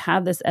important that we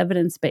have this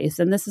evidence base.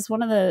 And this is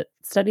one of the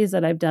studies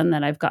that I've done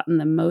that I've gotten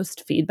the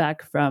most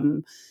feedback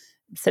from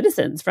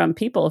citizens, from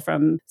people,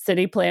 from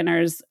city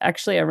planners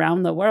actually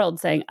around the world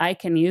saying, I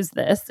can use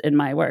this in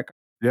my work.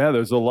 Yeah,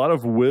 there's a lot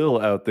of will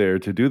out there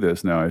to do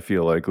this now, I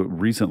feel like,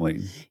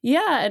 recently.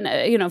 Yeah.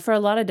 And, for a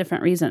lot of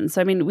different reasons.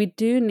 So, I mean, we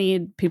do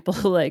need people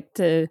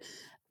to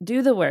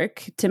do the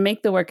work to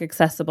make the work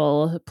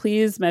accessible.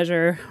 Please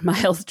measure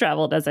miles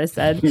traveled, as I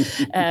said,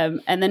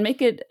 and then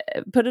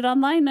put it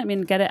online. I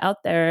mean, get it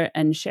out there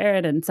and share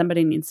it. And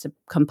somebody needs to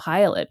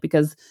compile it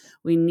because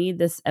we need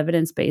this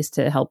evidence base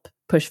to help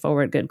push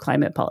forward good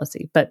climate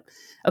policy. But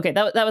okay,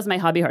 that was my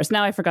hobby horse.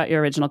 Now I forgot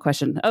your original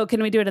question. Oh,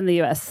 can we do it in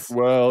the US?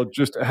 Well,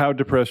 just how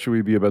depressed should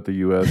we be about the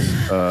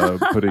US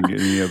putting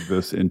any of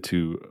this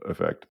into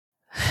effect?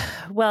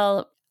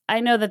 Well, I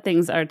know that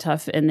things are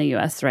tough in the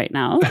US right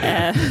now,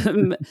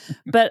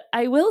 but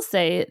I will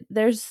say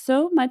there's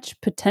so much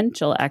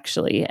potential,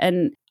 actually.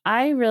 And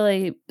I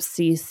really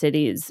see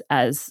cities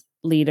as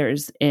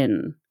leaders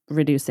in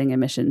reducing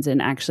emissions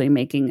and actually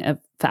making a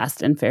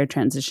fast and fair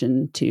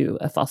transition to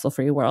a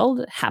fossil-free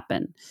world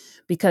happen.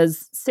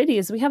 Because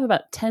cities, we have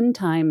about 10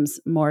 times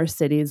more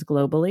cities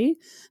globally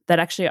that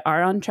actually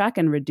are on track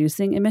and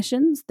reducing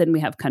emissions than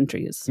we have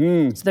countries.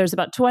 So there's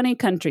about 20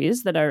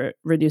 countries that are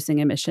reducing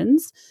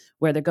emissions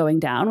where they're going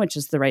down, which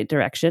is the right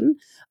direction.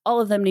 All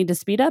of them need to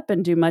speed up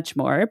and do much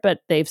more, but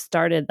they've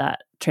started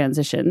that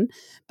transition.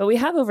 But we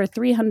have over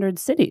 300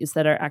 cities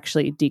that are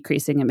actually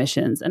decreasing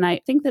emissions. And I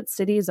think that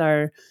cities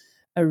are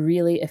a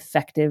really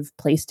effective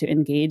place to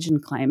engage in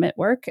climate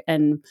work.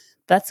 And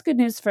that's good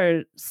news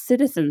for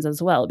citizens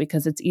as well,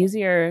 because it's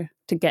easier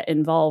to get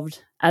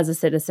involved as a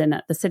citizen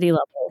at the city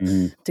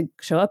level, to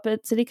show up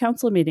at city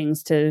council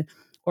meetings, to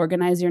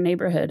organize your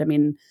neighborhood. I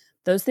mean,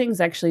 those things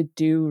actually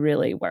do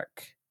really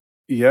work.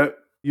 Yeah,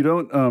 you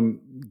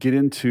don't get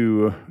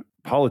into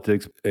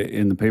politics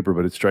in the paper,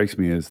 but it strikes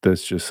me as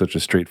that's just such a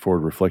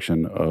straightforward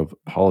reflection of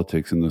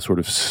politics and the sort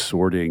of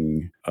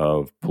sorting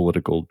of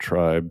political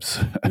tribes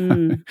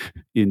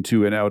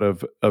into and out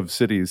of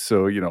cities.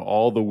 So,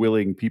 all the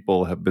willing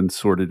people have been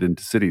sorted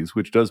into cities,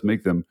 which does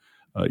make them,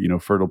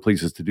 fertile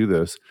places to do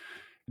this.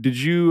 Did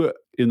you,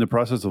 in the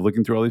process of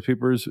looking through all these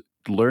papers,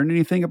 learn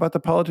anything about the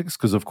politics?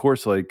 Because, of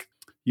course,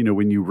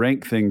 when you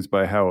rank things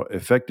by how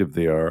effective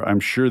they are, I'm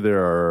sure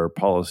there are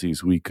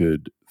policies we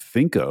could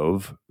think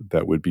of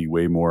that would be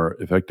way more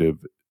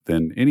effective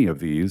than any of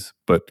these,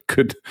 but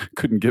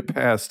couldn't get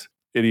past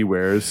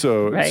anywhere.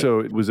 So, Right.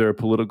 So was there a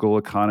political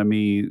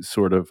economy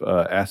sort of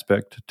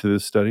aspect to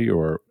this study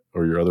or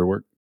your other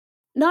work?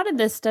 Not in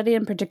this study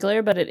in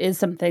particular, but it is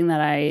something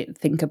that I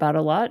think about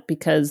a lot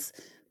because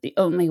the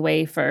only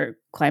way for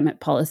climate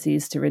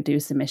policies to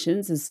reduce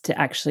emissions is to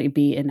actually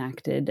be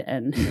enacted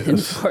and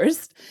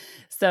enforced.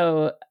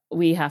 So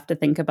we have to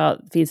think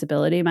about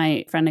feasibility.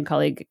 My friend and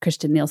colleague,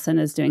 Christian Nielsen,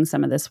 is doing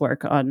some of this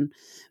work on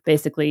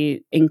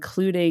basically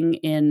including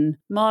in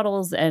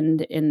models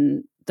and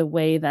in the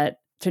way that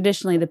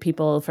traditionally the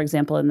people, for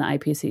example, in the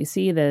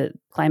IPCC, the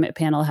climate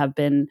panel, have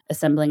been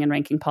assembling and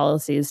ranking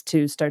policies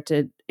to start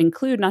to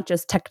include not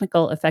just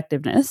technical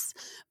effectiveness,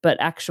 but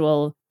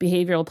actual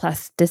behavioral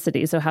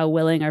plasticity. So how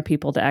willing are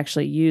people to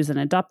actually use and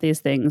adopt these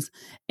things,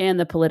 and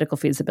the political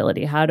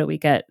feasibility? How do we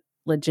get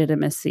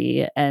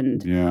legitimacy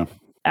and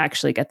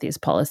actually get these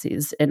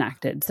policies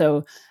enacted?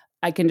 So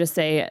I can just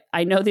say,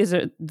 I know these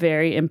are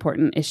very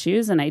important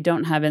issues, and I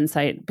don't have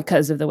insight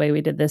because of the way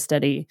we did this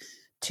study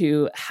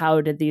to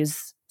how did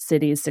these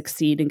cities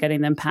succeed in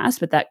getting them passed,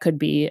 but that could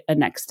be a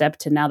next step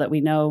to, now that we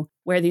know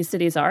where these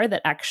cities are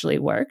that actually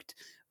worked,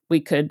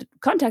 we could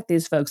contact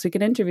these folks, we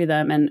could interview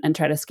them and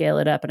try to scale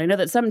it up. And I know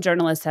that some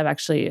journalists have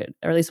actually,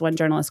 or at least one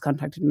journalist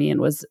contacted me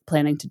and was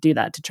planning to do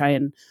that, to try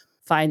and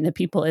find the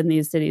people in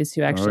these cities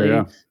who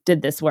actually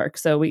did this work.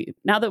 So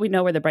now that we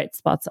know where the bright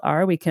spots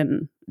are, we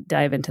can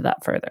dive into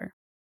that further.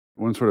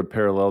 One sort of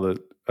parallel that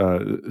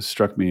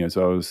struck me as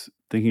I was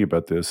thinking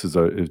about this is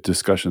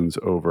discussions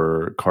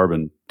over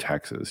carbon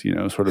taxes.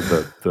 Sort of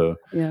the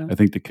I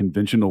think the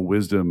conventional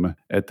wisdom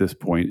at this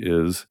point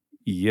is,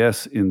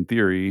 yes, in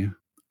theory,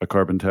 a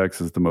carbon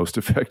tax is the most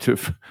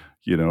effective,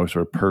 sort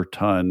of per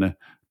ton,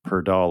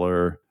 per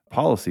dollar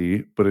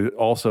policy, but it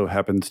also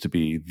happens to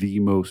be the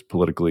most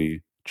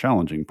politically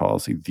challenging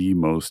policy, the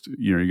most,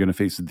 you're going to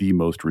face the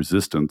most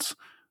resistance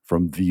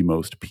from the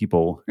most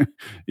people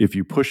if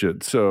you push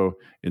it. So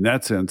in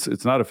that sense,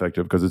 it's not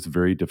effective because it's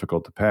very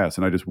difficult to pass.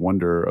 And I just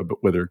wonder about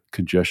whether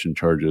congestion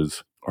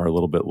charges are a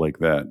little bit like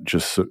that.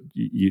 Just so,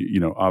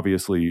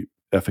 obviously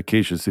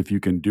efficacious if you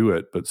can do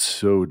it, but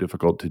so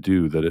difficult to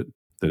do that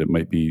it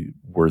might be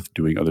worth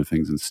doing other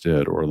things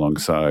instead or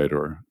alongside,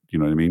 or you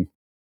know what I mean?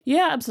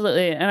 Yeah,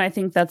 absolutely. And I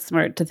think that's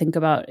smart to think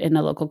about in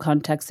a local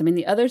context. I mean,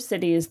 the other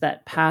cities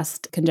that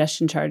passed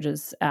congestion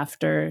charges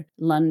after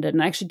London,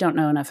 I actually don't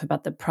know enough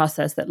about the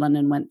process that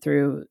London went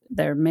through.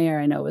 Their mayor,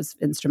 I know, was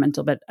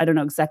instrumental, but I don't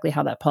know exactly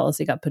how that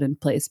policy got put in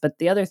place. But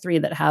the other three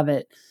that have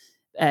it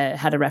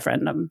had a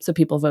referendum, so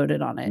people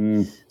voted on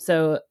it.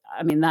 So,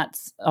 I mean,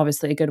 that's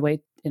obviously a good way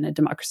in a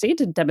democracy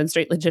to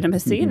demonstrate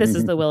legitimacy. This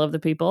is the will of the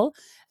people.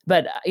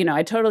 But,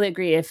 I totally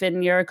agree. If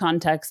in your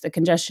context, a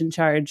congestion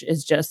charge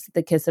is just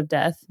the kiss of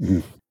death,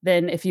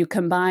 then if you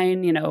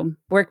combine,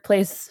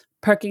 workplace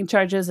parking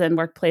charges and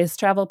workplace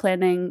travel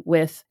planning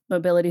with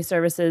mobility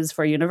services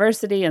for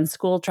university and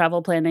school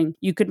travel planning,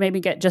 you could maybe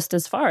get just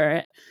as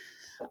far.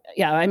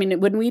 Yeah, I mean,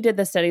 when we did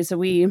the study, so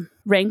we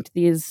ranked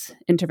these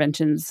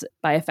interventions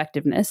by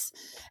effectiveness.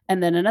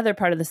 And then another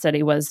part of the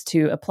study was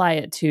to apply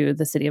it to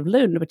the city of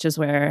Lund, which is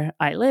where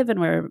I live and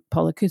where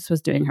Paula Kuss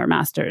was doing her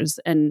master's.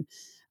 And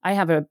I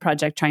have a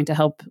project trying to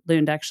help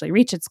Lund actually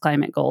reach its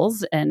climate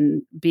goals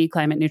and be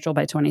climate neutral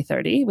by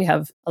 2030. We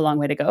have a long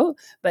way to go.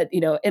 But,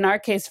 in our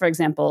case, for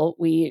example,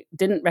 we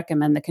didn't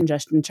recommend the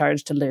congestion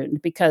charge to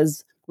Lund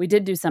because we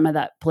did do some of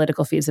that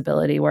political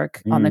feasibility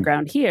work on the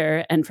ground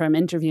here. And from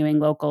interviewing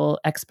local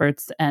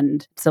experts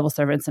and civil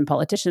servants and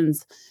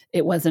politicians,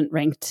 it wasn't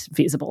ranked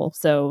feasible.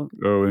 So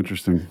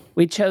interesting.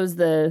 We chose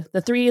the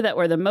three that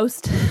were the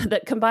most,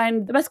 that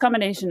combined the best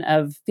combination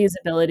of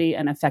feasibility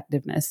and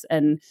effectiveness.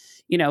 And,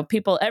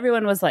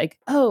 everyone was like,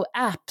 oh,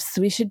 apps,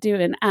 we should do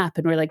an app.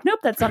 And we're like, nope,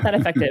 that's not that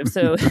effective.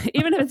 So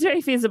even if it's very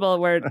feasible,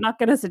 we're not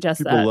going to suggest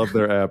People that. love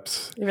their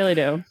apps. They really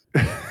do.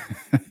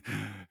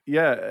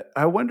 Yeah.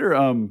 I wonder,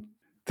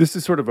 this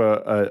is sort of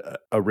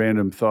a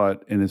random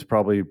thought, and it's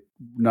probably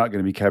not going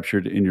to be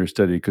captured in your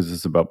study because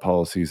it's about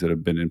policies that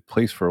have been in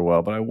place for a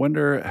while. But I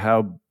wonder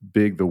how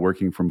big the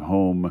working from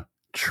home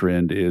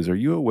trend is. Are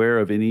you aware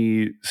of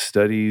any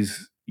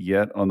studies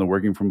yet on the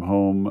working from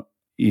home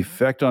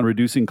effect on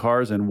reducing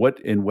cars, and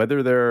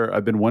whether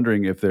I've been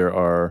wondering if there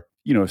are,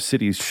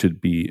 cities should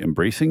be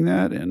embracing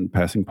that and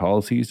passing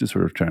policies to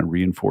sort of try and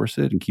reinforce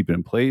it and keep it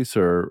in place,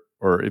 or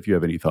if you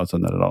have any thoughts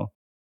on that at all.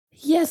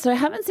 Yeah, so I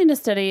haven't seen a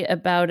study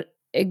about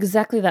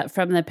exactly that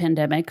from the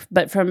pandemic,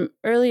 but from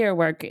earlier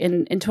work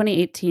in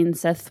 2018,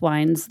 Seth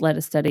Wines led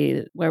a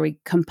study where we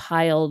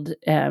compiled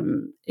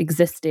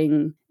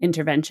existing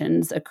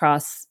interventions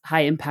across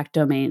high impact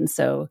domains.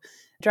 So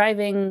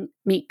driving,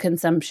 meat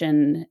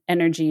consumption,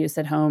 energy use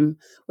at home.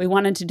 We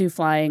wanted to do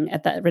flying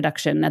at that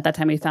reduction. At that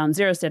time, we found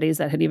 0 studies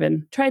that had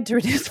even tried to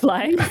reduce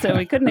flying, so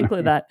we couldn't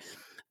include that.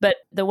 But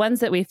the ones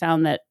that we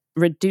found that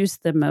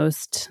reduced the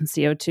most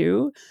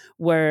CO2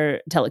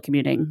 were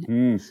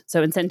telecommuting.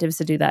 So incentives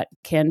to do that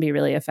can be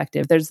really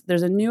effective. There's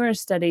a newer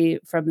study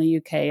from the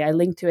UK. I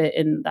linked to it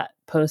in that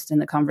post in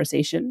the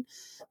conversation.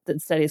 The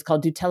study is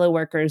called Do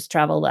Teleworkers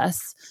Travel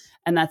Less?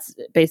 And that's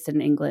based in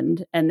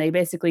England. And they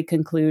basically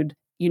conclude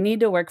you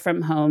need to work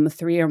from home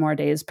 3 or more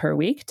days per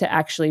week to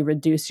actually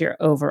reduce your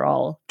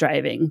overall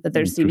driving, that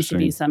there seems to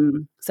be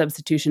some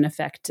substitution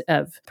effect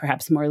of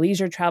perhaps more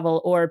leisure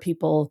travel or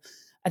people.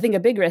 I think a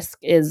big risk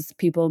is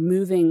people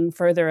moving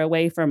further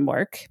away from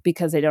work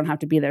because they don't have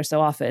to be there so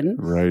often.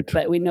 Right.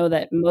 But we know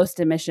that most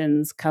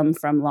emissions come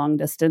from long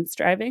distance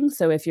driving.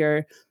 So if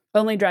you're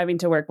only driving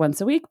to work once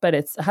a week, but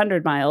it's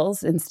 100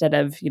 miles instead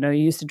of, you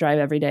used to drive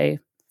every day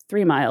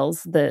 3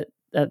 miles,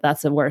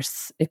 that's a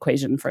worse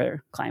equation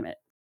for climate.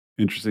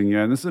 Interesting.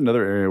 Yeah. And this is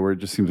another area where it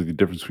just seems like the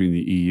difference between the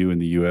EU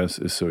and the US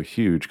is so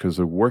huge because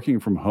of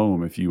working from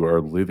home, if you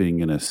are living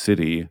in a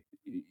city,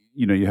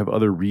 you have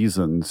other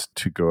reasons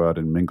to go out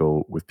and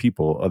mingle with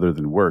people other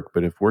than work.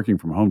 But if working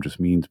from home just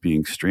means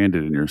being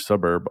stranded in your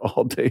suburb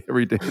all day,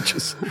 every day, it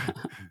just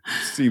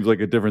seems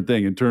like a different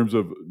thing in terms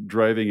of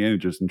driving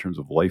and just in terms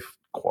of life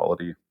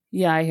quality.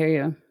 Yeah, I hear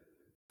you.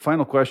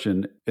 Final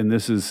question. And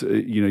this is,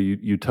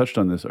 you touched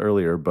on this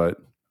earlier, but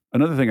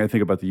another thing I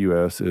think about the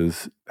US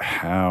is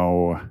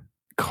how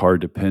car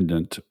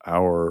dependent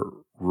our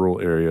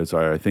rural areas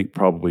are. I think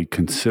probably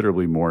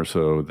considerably more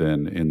so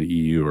than in the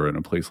EU or in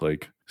a place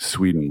like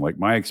Sweden. Like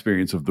my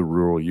experience of the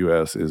rural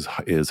US is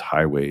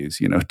highways,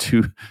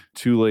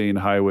 2-lane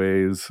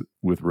highways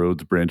with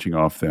roads branching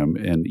off them.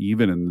 And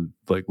even in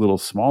like little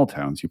small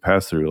towns you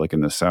pass through, like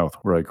in the South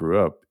where I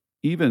grew up,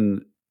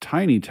 even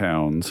tiny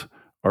towns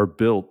are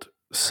built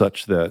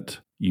such that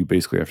you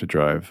basically have to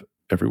drive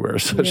everywhere,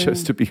 such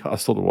as to be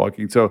hostile to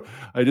walking. So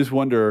I just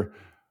wonder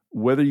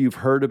whether you've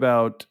heard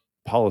about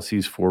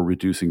policies for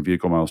reducing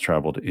vehicle miles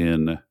traveled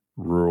in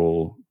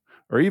rural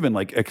or even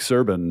like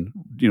exurban,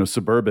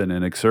 suburban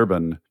and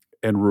exurban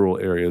and rural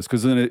areas.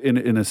 Because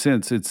in a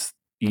sense, it's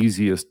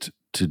easiest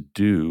to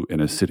do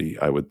in a city,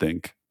 I would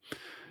think.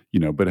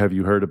 But have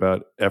you heard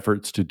about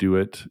efforts to do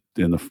it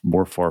in the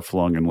more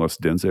far-flung and less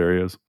dense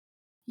areas?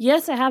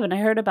 Yes, I have. And I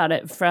heard about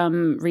it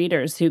from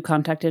readers who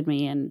contacted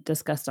me and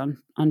discussed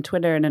on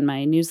Twitter and in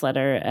my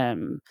newsletter.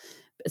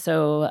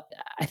 So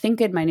I think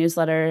in my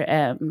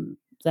newsletter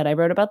that I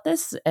wrote about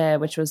this,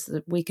 which was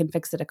We Can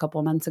Fix It a couple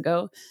of months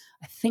ago,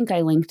 I think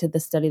I linked to the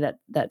study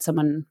that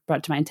someone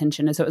brought to my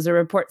attention. And so it was a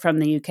report from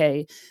the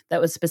UK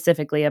that was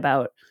specifically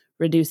about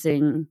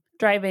reducing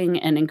driving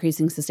and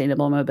increasing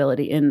sustainable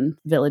mobility in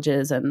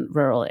villages and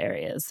rural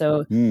areas.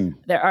 So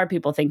there are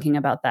people thinking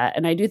about that.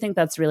 And I do think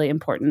that's really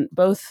important,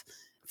 both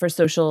for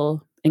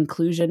social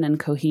inclusion and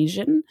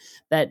cohesion,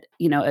 that,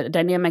 a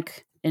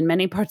dynamic in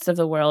many parts of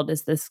the world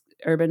is this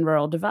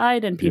urban-rural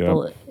divide, and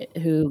people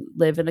who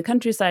live in the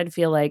countryside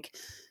feel like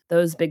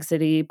those big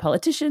city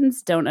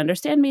politicians don't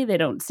understand me, they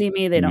don't see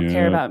me, they don't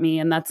care about me,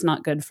 and that's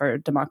not good for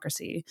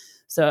democracy.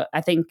 So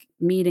I think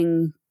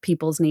meeting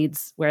people's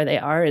needs where they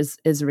are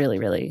is really,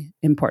 really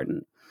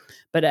important.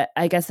 But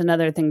I guess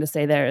another thing to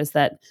say there is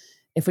that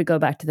if we go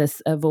back to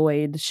this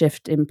avoid,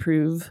 shift,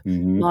 improve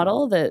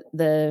model, that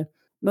the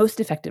most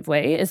effective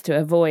way is to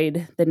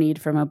avoid the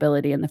need for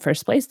mobility in the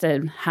first place,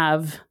 to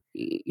have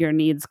your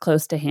needs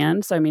close to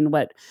hand. So, I mean,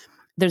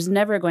 there's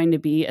never going to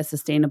be a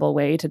sustainable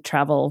way to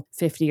travel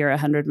 50 or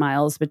 100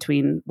 miles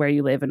between where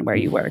you live and where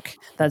you work.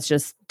 That's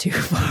just too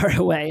far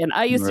away. And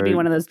I used to be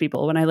one of those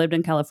people. When I lived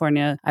in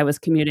California, I was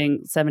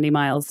commuting 70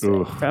 miles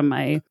from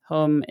my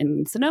home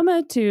in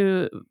Sonoma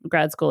to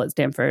grad school at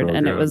Stanford.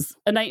 It was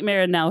a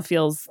nightmare, and now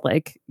feels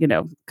like,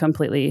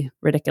 completely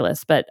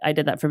ridiculous. But I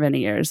did that for many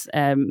years.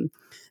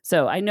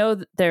 So I know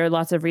that there are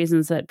lots of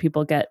reasons that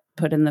people get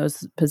put in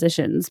those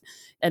positions.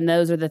 And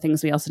those are the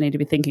things we also need to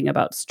be thinking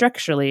about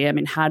structurally. I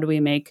mean, how do we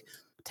make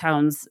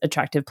towns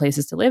attractive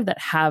places to live that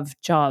have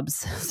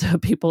jobs so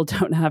people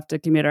don't have to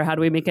commute? Or how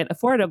do we make it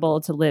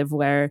affordable to live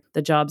where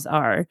the jobs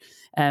are?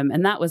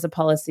 And that was a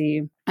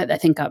policy I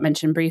think got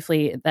mentioned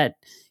briefly, that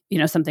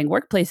something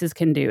workplaces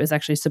can do is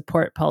actually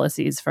support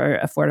policies for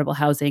affordable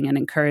housing and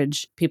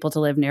encourage people to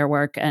live near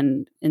work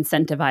and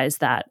incentivize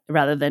that,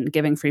 rather than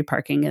giving free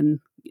parking and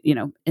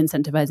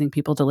incentivizing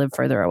people to live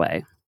further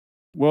away.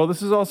 Well,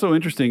 this is also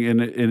interesting,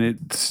 and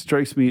it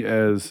strikes me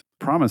as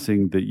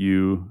promising that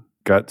you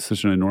got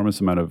such an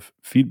enormous amount of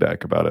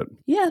feedback about it.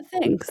 Yeah,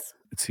 thanks.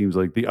 It seems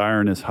like the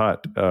iron is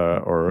hot,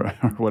 or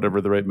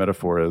whatever the right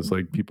metaphor is.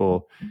 Like,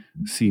 people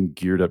seem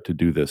geared up to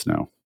do this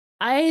now.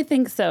 I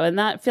think so. And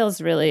that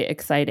feels really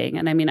exciting.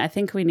 And I mean, I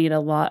think we need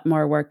a lot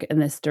more work in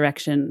this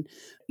direction.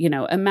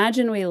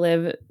 Imagine we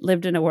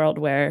lived in a world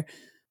where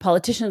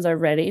politicians are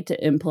ready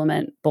to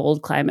implement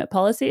bold climate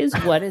policies.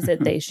 What is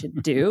it they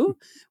should do?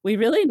 We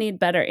really need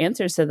better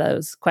answers to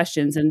those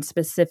questions in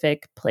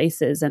specific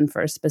places and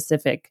for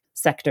specific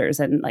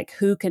sectors. And like,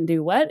 who can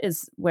do what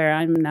is where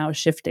I'm now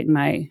shifting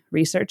my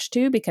research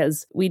to,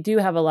 because we do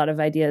have a lot of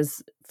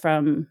ideas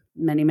from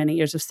many, many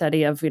years of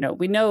study of,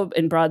 we know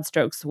in broad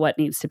strokes what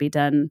needs to be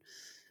done.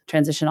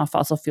 Transition off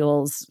fossil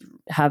fuels,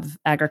 have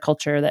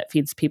agriculture that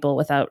feeds people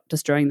without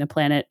destroying the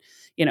planet.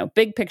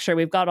 Big picture,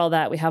 we've got all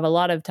that. We have a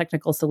lot of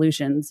technical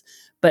solutions,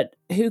 but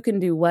who can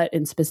do what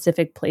in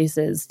specific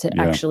places to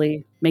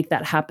actually make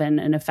that happen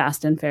in a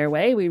fast and fair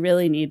way? We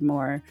really need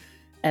more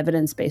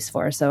evidence base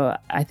for. So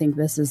I think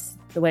this is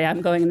the way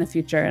I'm going in the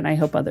future, and I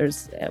hope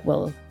others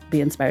will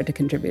be inspired to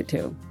contribute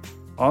too.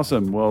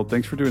 Awesome. Well,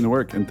 thanks for doing the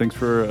work, and thanks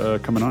for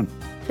coming on.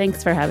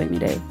 Thanks for having me,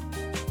 Dave.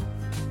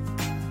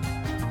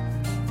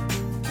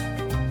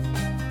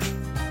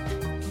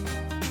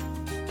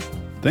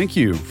 Thank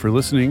you for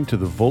listening to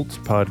the Volts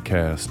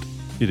podcast.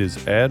 It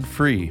is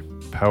ad-free,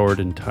 powered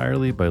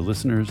entirely by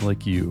listeners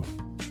like you.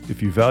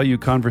 If you value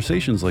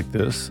conversations like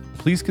this,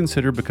 please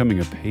consider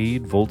becoming a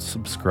paid Volts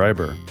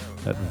subscriber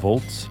at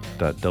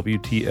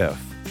volts.wtf.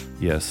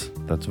 Yes,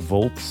 that's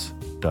volts.wtf,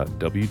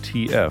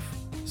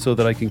 so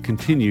that I can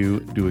continue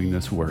doing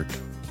this work.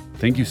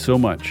 Thank you so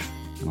much,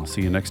 and I'll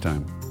see you next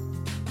time.